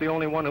Lamont's the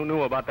only one who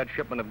knew about that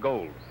shipment of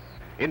gold.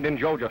 Indian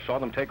Joe just saw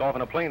them take off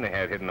in a plane they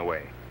had hidden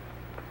away.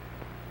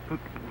 But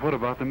what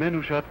about the men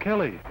who shot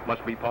Kelly?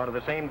 Must be part of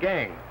the same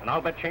gang. And I'll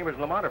bet Chambers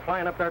and Lamont are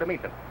flying up there to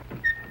meet them.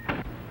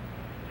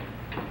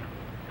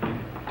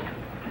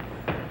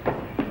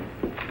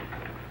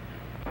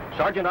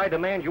 Sergeant, I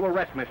demand you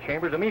arrest Miss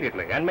Chambers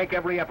immediately and make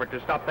every effort to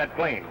stop that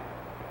plane.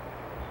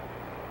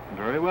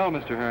 Very well,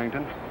 Mr.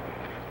 Harrington.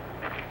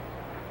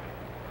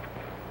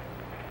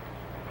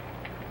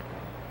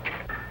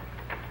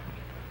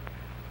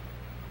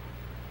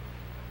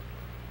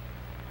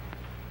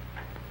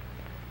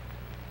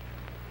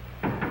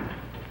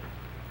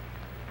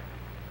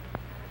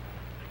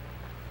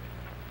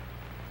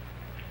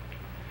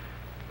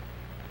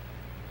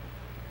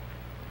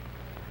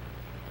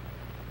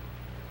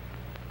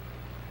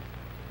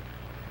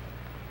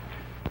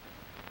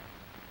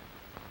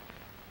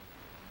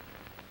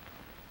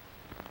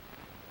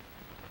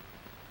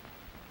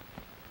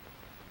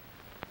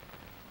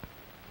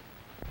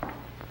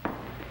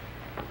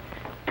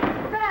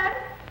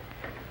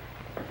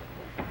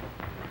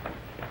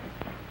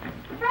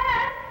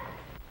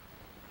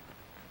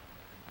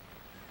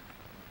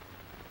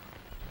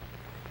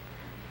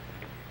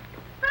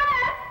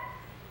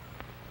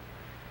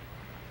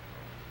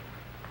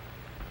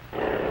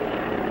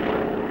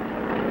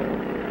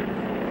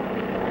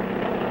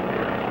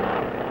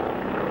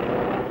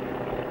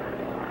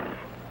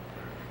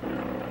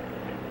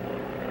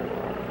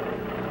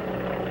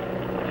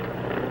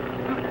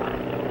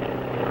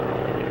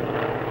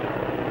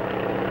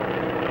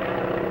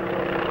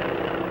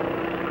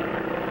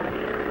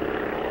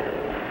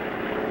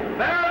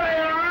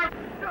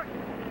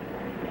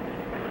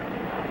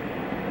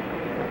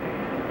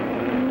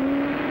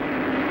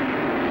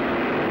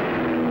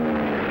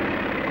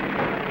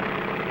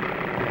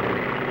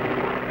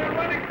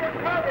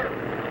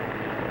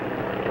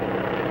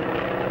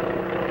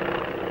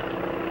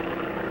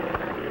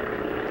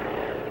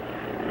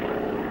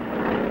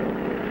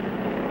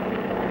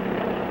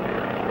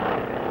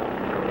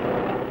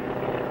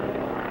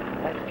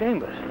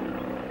 Chambers.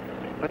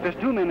 But there's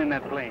two men in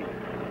that plane.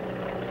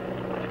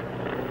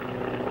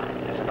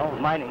 There's an old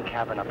mining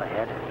cabin up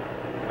ahead.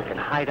 We can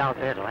hide out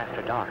there till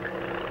after dark.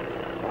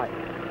 Right.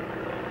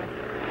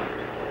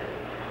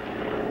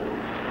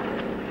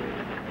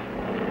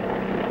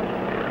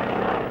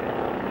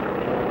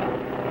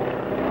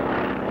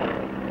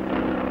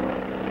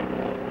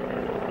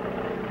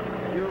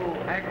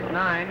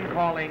 UX9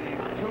 calling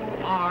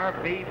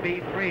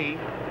 2RBB3.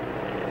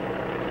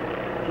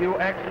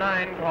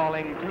 UX9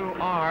 calling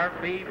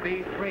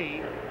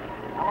 2RBB3.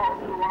 Hello,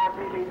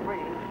 2RBB3.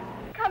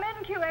 Come in,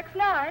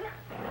 QX9.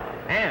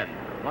 And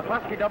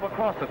McCluskey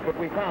double-crossed us, but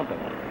we found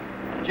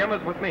him. Jim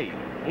is with me.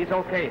 He's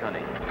okay,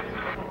 honey.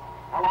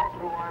 Hello,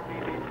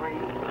 2RBB3.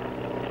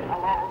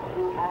 Hello,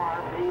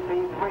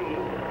 2RBB3.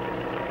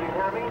 Did you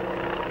hear me?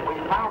 We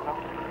found them.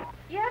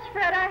 Yes,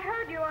 Fred, I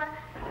heard you.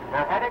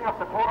 They're heading up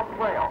the Totem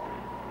Trail.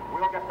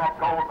 We'll get that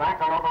gold back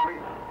another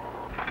reason.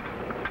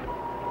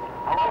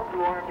 Hello,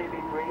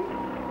 2RBB3.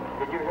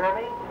 Did you hear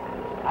me?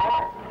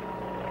 Hello?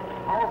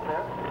 Hello,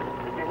 sis.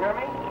 Did you hear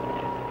me?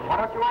 Why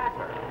don't you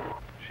answer?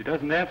 She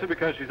doesn't answer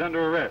because she's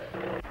under arrest.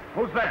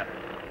 Who's that?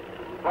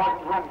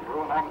 Sergeant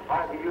Renfrew, and I'm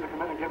advising you to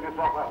come in and give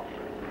yourself up.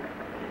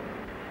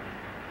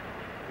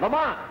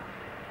 Lamont!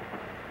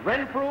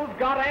 Renfrew's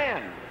got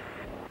Ann.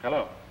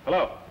 Hello.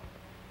 Hello.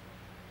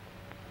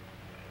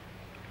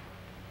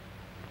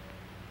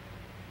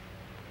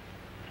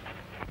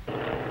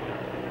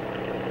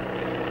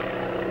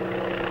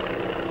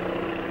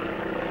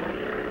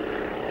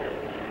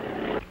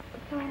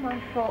 It's all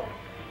my fault.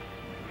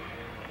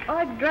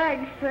 I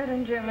dragged Fred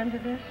and Jim into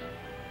this.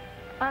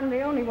 I'm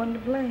the only one to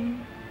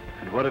blame.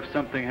 And what if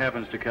something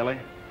happens to Kelly?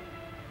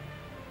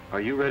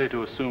 Are you ready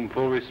to assume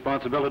full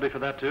responsibility for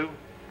that, too?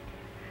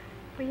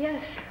 Well,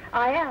 yes,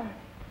 I am.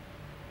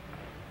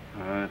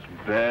 It's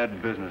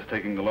bad business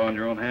taking the law in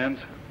your own hands.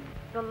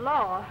 The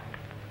law?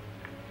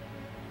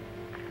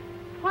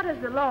 What has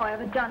the law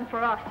ever done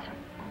for us?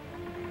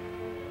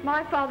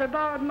 My father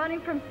borrowed money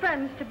from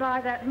friends to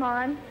buy that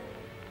mine,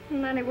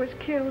 and then he was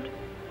killed.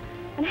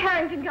 And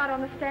Harrington got on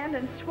the stand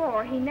and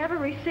swore he never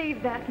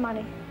received that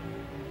money,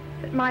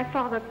 that my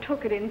father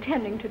took it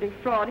intending to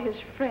defraud his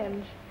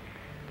friends.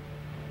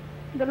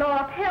 The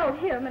law upheld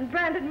him and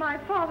branded my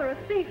father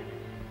a thief.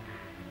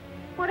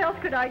 What else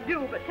could I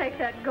do but take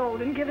that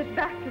gold and give it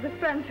back to the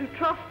friends who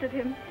trusted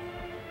him?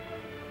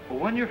 Well,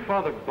 when your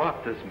father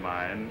bought this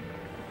mine,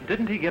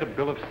 didn't he get a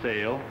bill of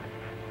sale?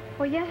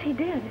 Well, yes, he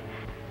did.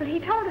 But he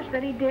told us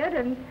that he did,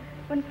 and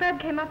when Fred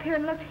came up here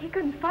and looked, he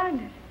couldn't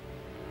find it.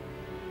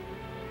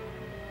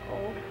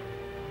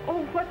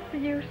 Oh, what's the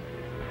use?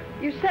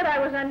 You said I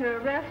was under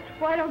arrest.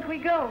 Why don't we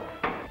go?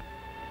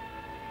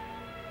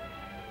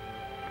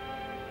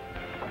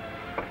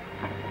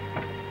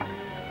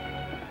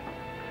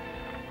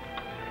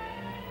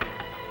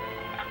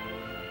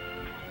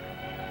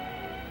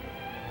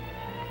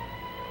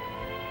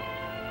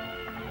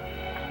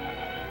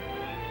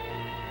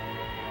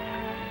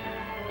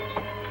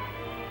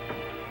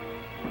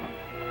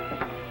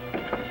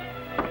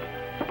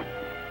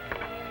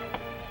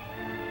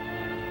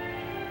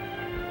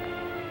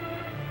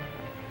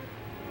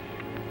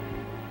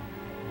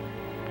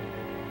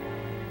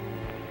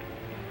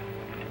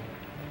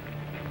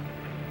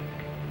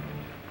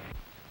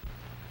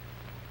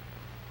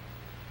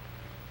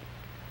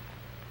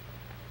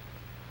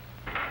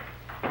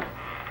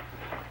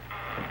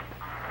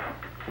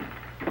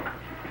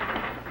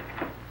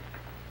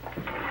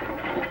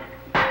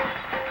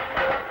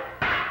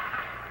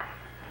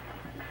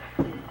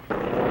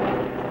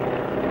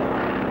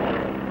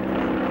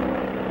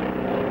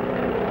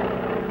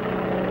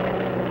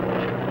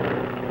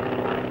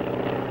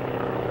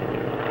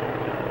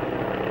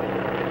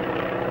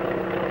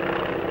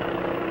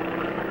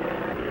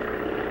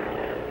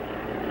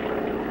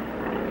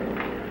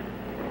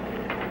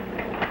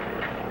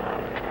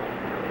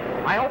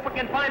 we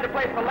can find a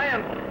place to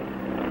land.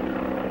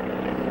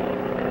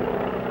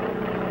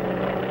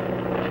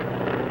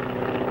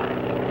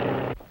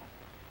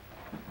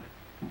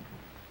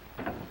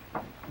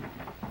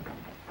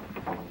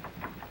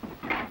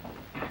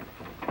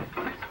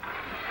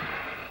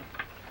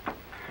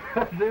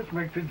 This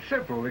makes it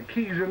simple. The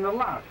key's in the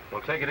lock.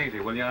 Well, take it easy,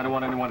 will you? I don't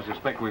want anyone to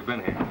suspect we've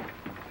been here.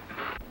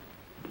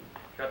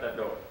 Shut that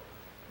door.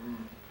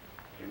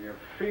 Can you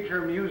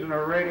feature him using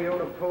a radio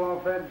to pull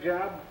off that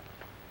job?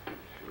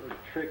 Sure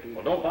tricky.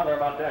 Well, don't bother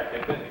about that.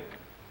 Get busy.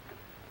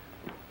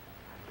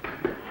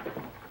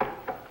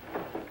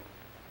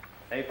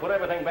 Hey, put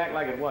everything back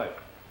like it was.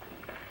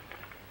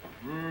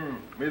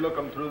 Me look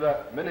 'em through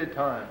that many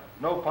times.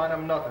 No find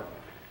 'em nothing.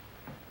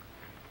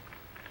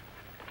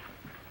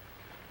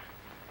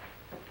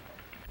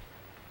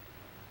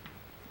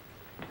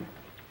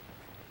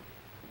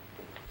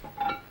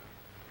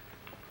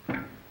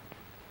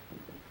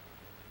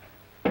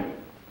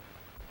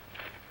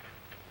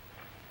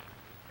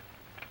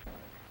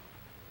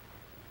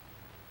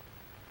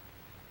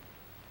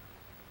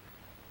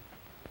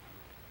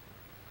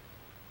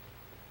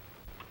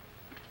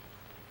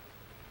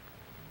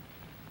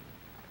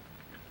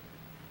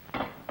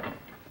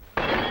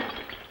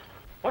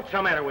 What's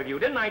the matter with you?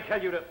 Didn't I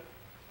tell you to...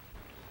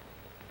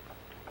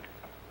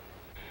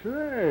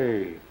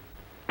 Say.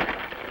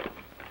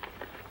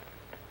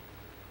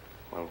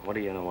 Well, what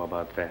do you know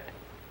about that?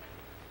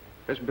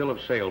 This bill of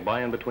sale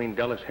buying between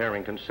Dallas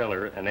Harrington's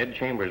seller and Ed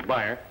Chambers'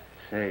 buyer.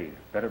 Say,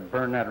 better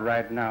burn that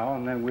right now,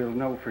 and then we'll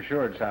know for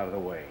sure it's out of the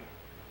way.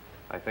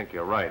 I think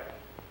you're right.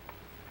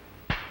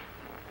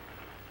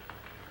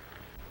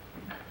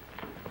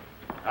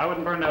 I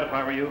wouldn't burn that if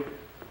I were you.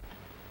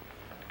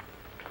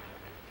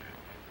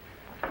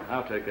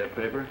 I'll take that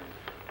paper.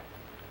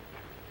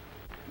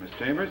 Miss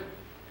Chambers?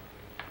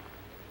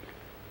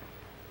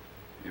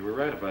 You were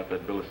right about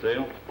that bill of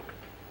sale.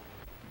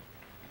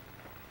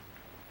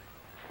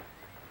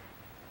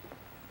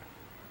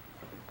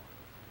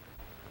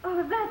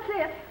 Oh, that's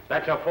it.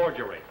 That's a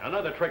forgery.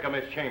 Another trick of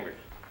Miss Chambers.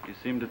 You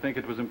seem to think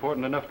it was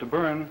important enough to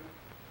burn.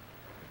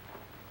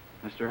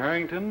 Mr.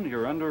 Harrington,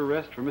 you're under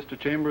arrest for Mr.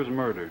 Chambers'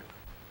 murder.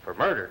 For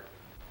murder?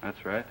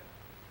 That's right.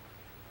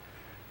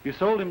 You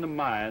sold him the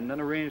mine,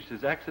 then arranged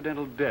his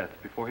accidental death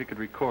before he could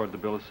record the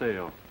bill of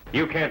sale.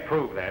 You can't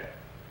prove that.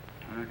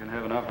 I can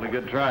have an awfully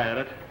good try at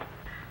it.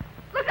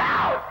 Look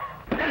out!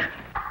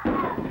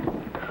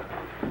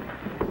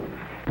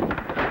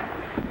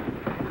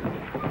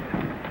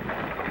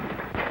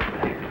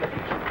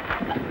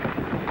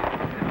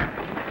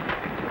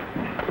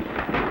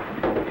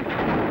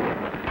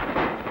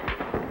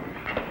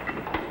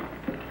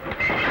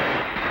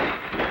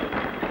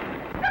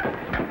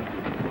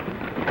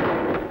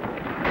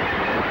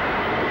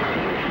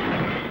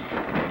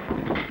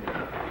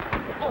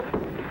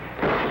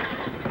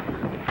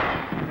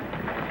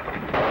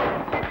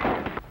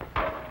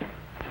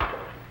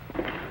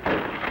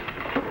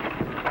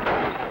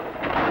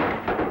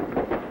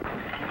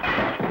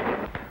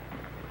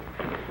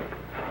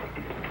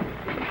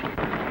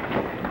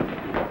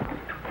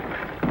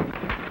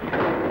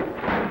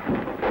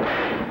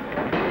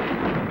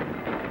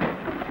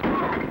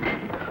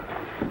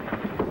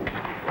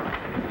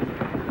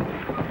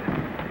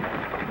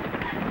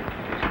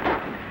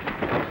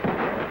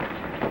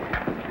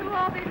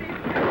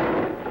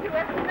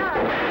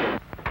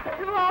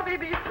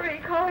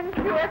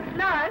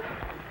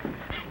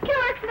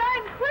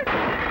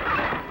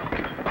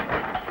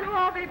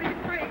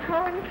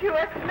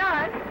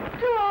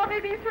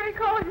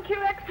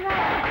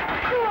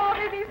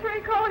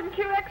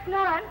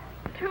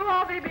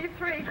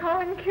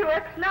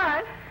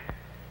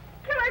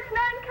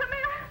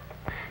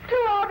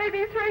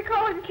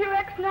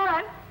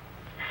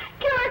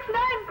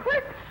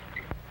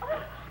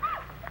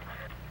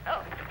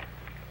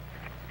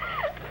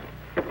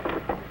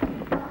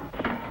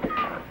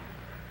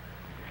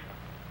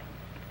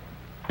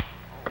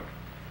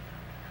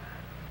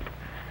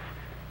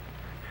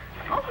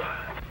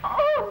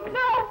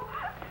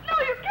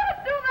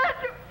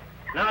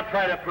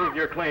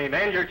 Your claim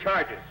and your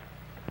charges.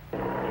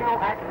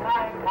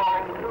 QX9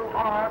 calling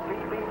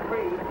 2RBB3.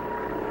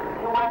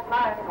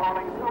 QX9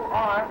 calling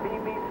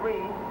 2RBB3.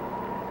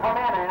 Come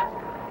in, Ann.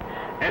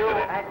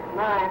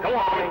 QX9 Go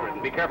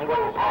on, be careful what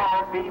you say.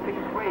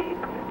 2RBB3.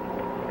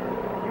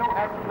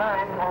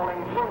 QX9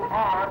 calling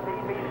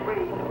 2RBB3.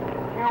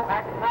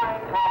 QX9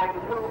 calling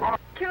 2R...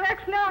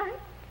 QX9?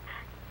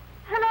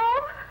 Hello?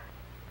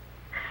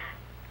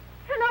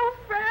 Hello,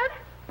 Fred?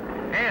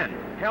 Ann,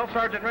 tell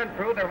Sergeant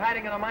Renfrew they're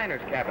hiding in a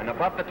miner's cabin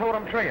above the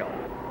totem trail.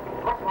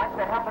 Looks like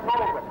they have the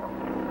gold with them.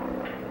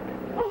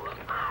 Oh,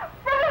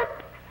 Fred!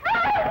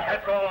 Fred!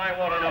 That's all I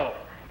want to know.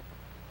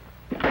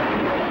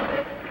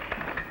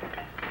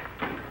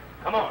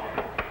 Come on.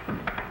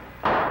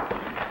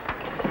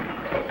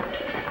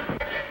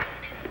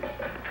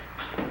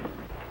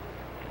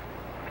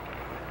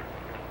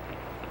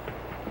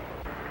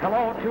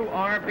 Hello to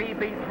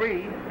RBB3.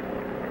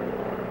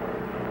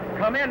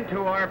 Come in to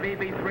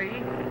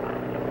RBB3.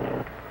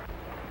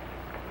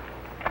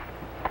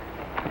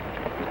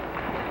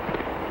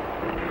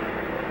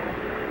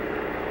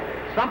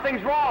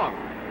 Something's wrong.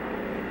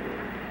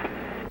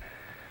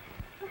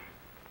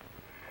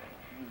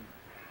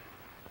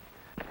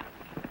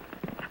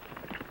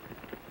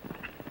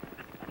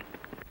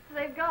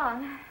 They've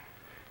gone.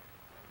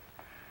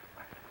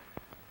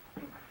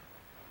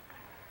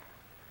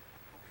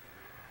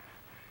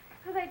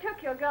 They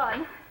took your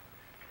gun.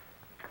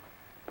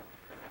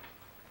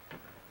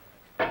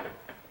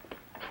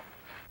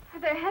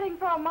 They're heading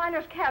for a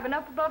miner's cabin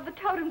up above the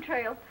totem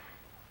trail.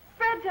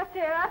 Fred's up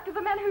there after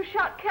the men who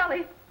shot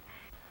Kelly.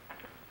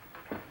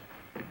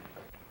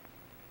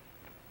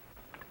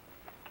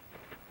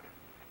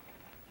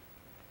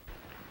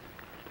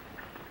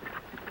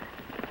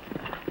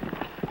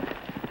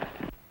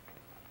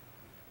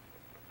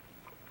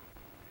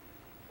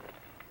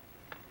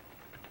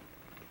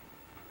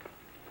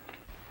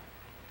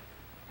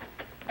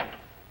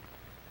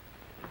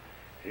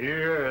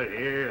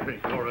 Here,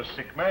 you're a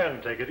sick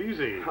man. Take it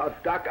easy. Oh,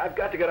 Doc, I've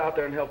got to get out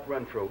there and help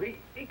Renfrew.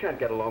 He can't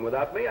get along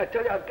without me. I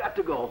tell you, I've got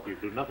to go. You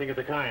do nothing of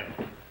the kind.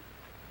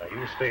 Now,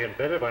 you stay in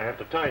bed if I have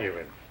to tie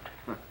you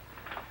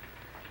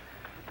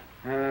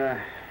in.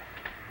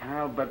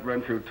 I'll bet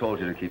Renfrew told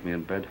you to keep me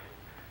in bed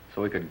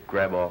so he could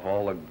grab off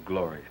all the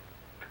glory.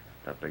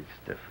 That big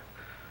stiff.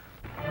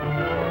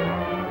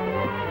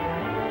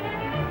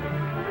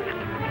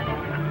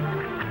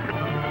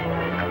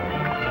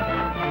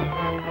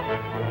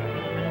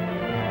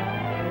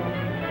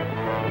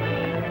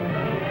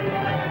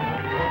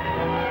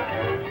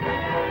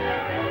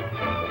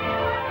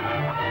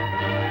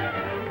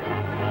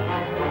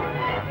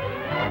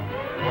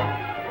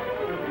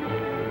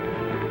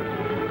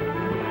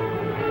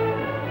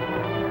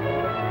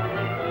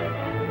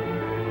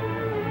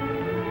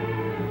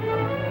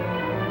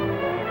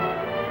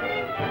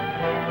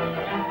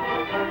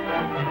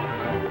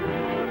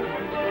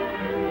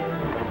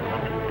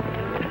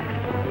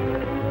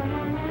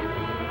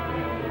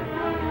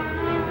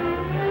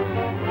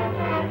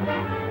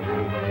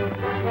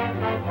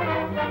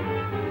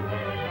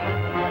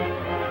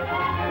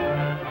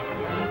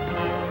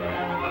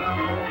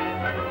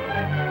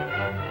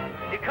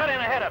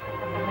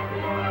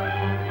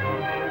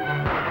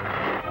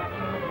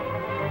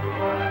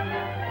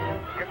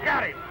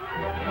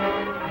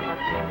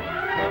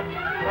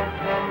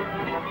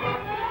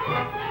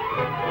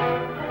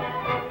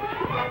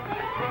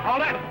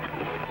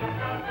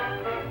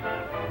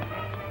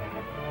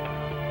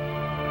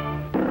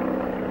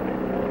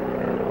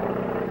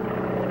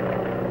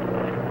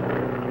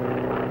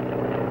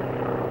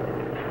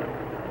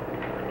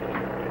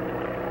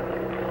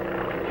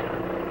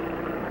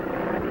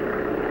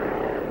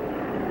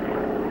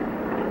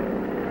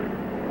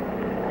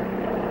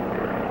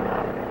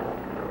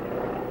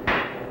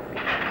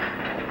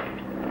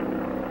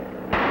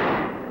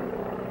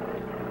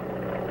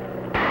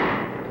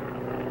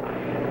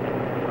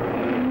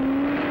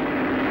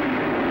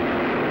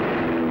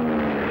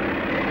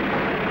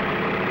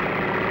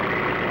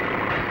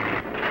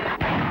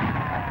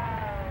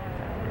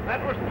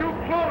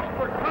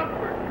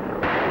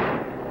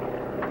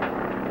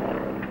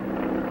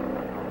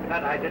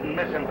 I didn't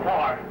miss him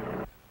far.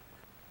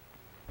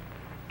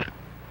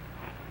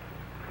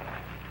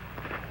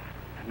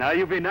 Now,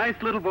 you be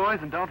nice little boys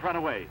and don't run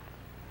away.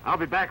 I'll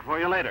be back for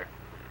you later.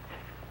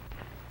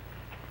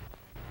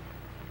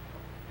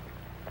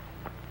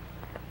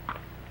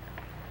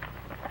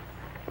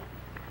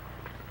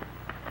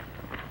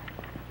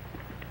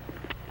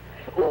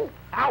 Oh,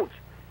 ouch!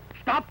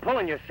 Stop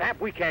pulling, you sap.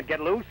 We can't get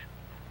loose.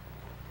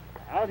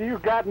 How you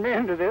got me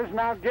into this,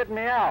 now get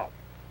me out.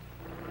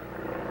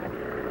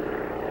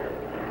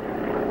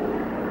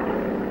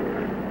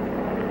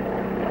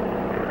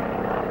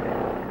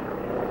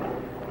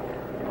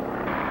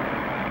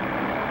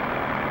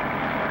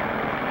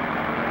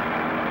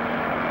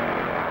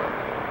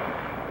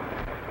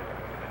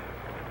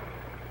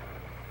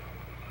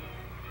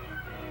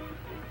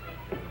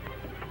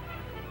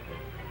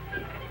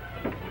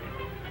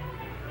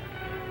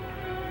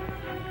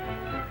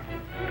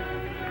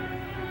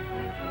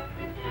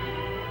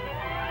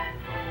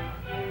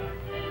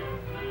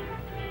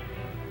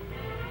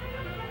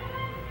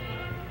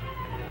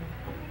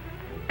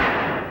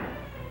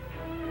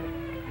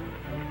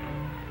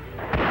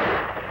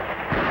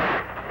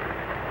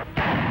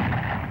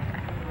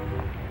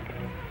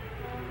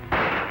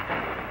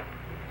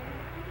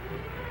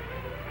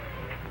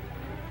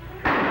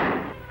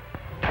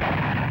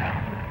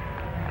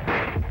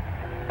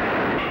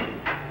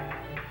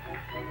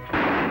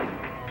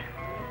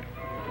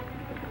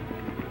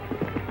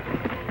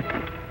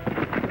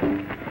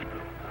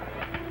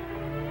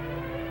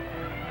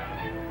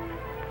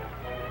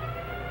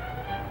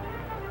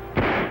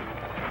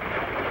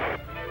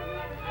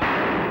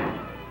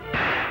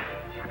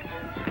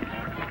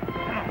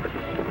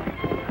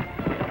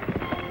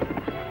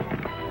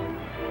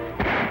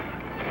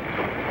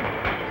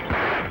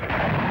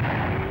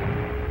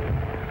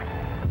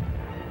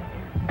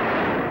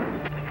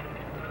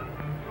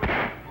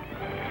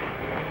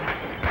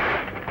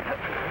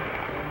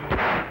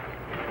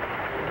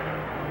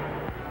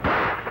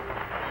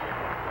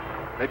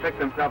 picked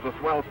themselves a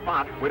swell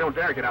spot. We don't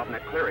dare get out in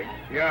that clearing.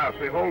 Yeah, if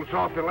they hold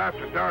soft till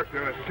after dark,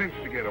 they're a cinch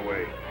to get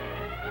away.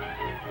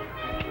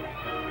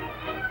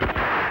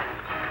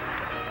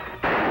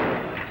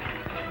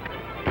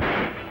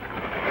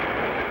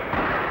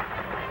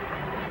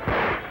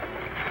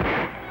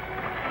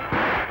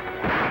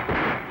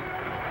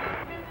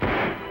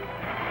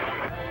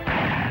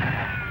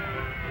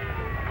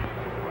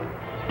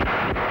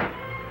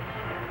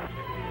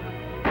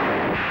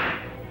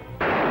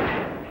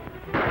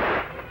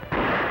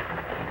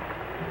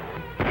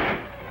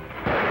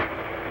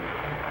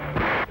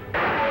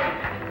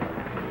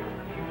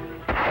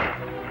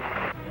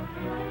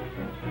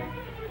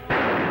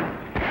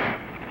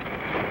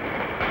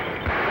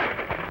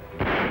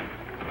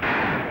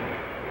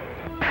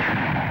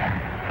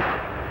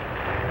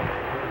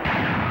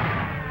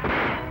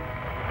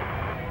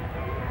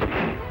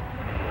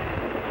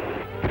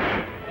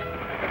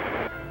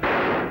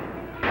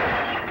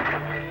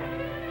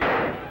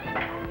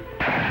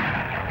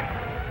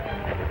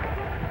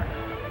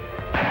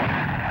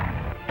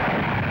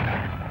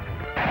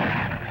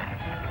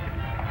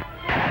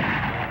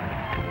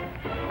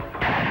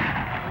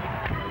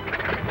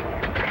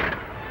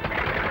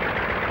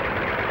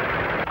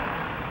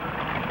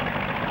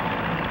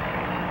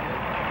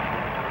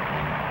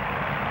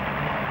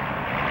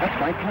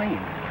 My plane.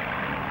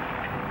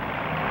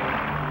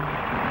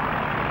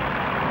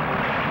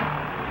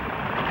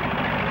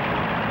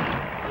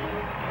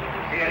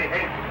 See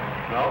anything?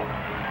 No.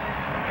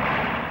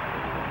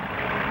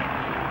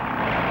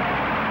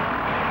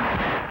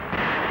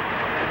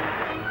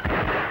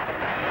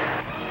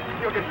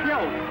 You'll get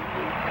killed.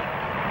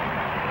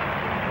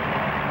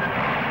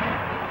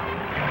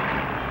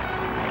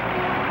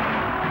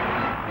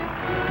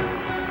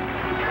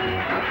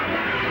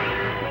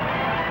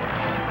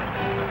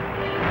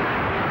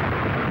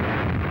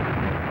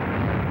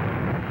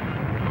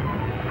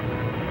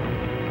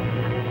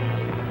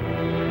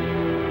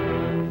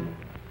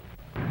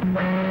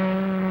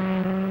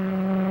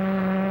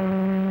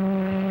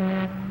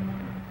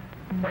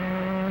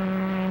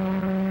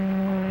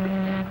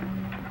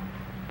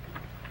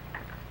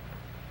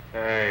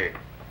 Hey,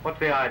 what's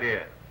the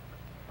idea?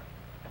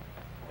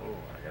 Oh,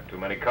 I got too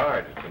many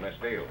cards. It's a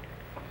misdeal.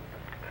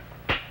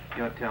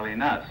 You're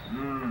telling us.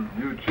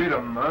 You cheat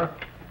 'em, huh?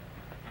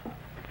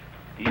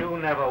 You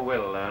never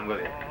will learn, will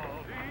you?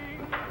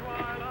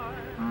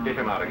 Get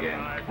him out again.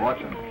 Watch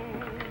him.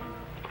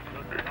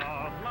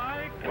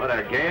 What,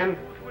 again?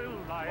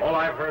 All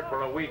I've heard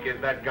for a week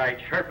is that guy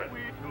chirping.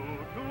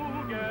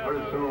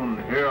 Pretty soon,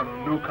 hear a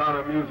new kind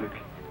of music.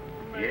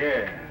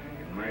 Yeah,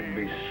 it might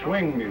be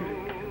swing music.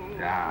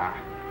 Yeah.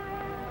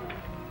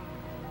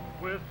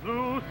 With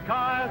blue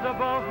skies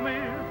above me,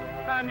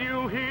 and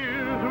you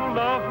here who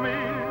love me,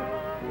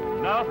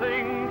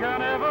 nothing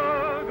can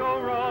ever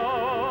go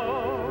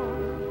wrong.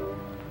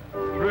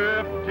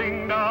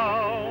 Drifting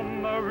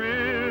down the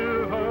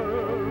river,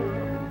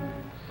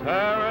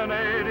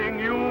 serenading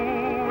you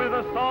with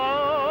a song.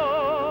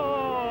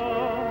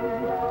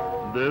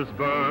 This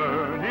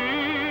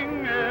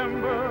burning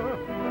ember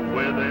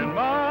within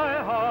my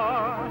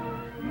heart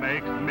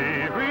makes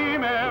me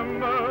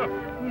remember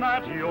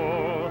that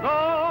you're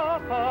the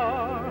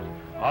part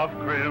of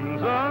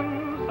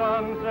crimson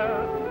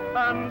sunset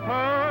and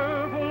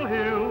purple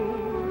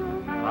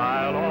hills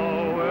I'll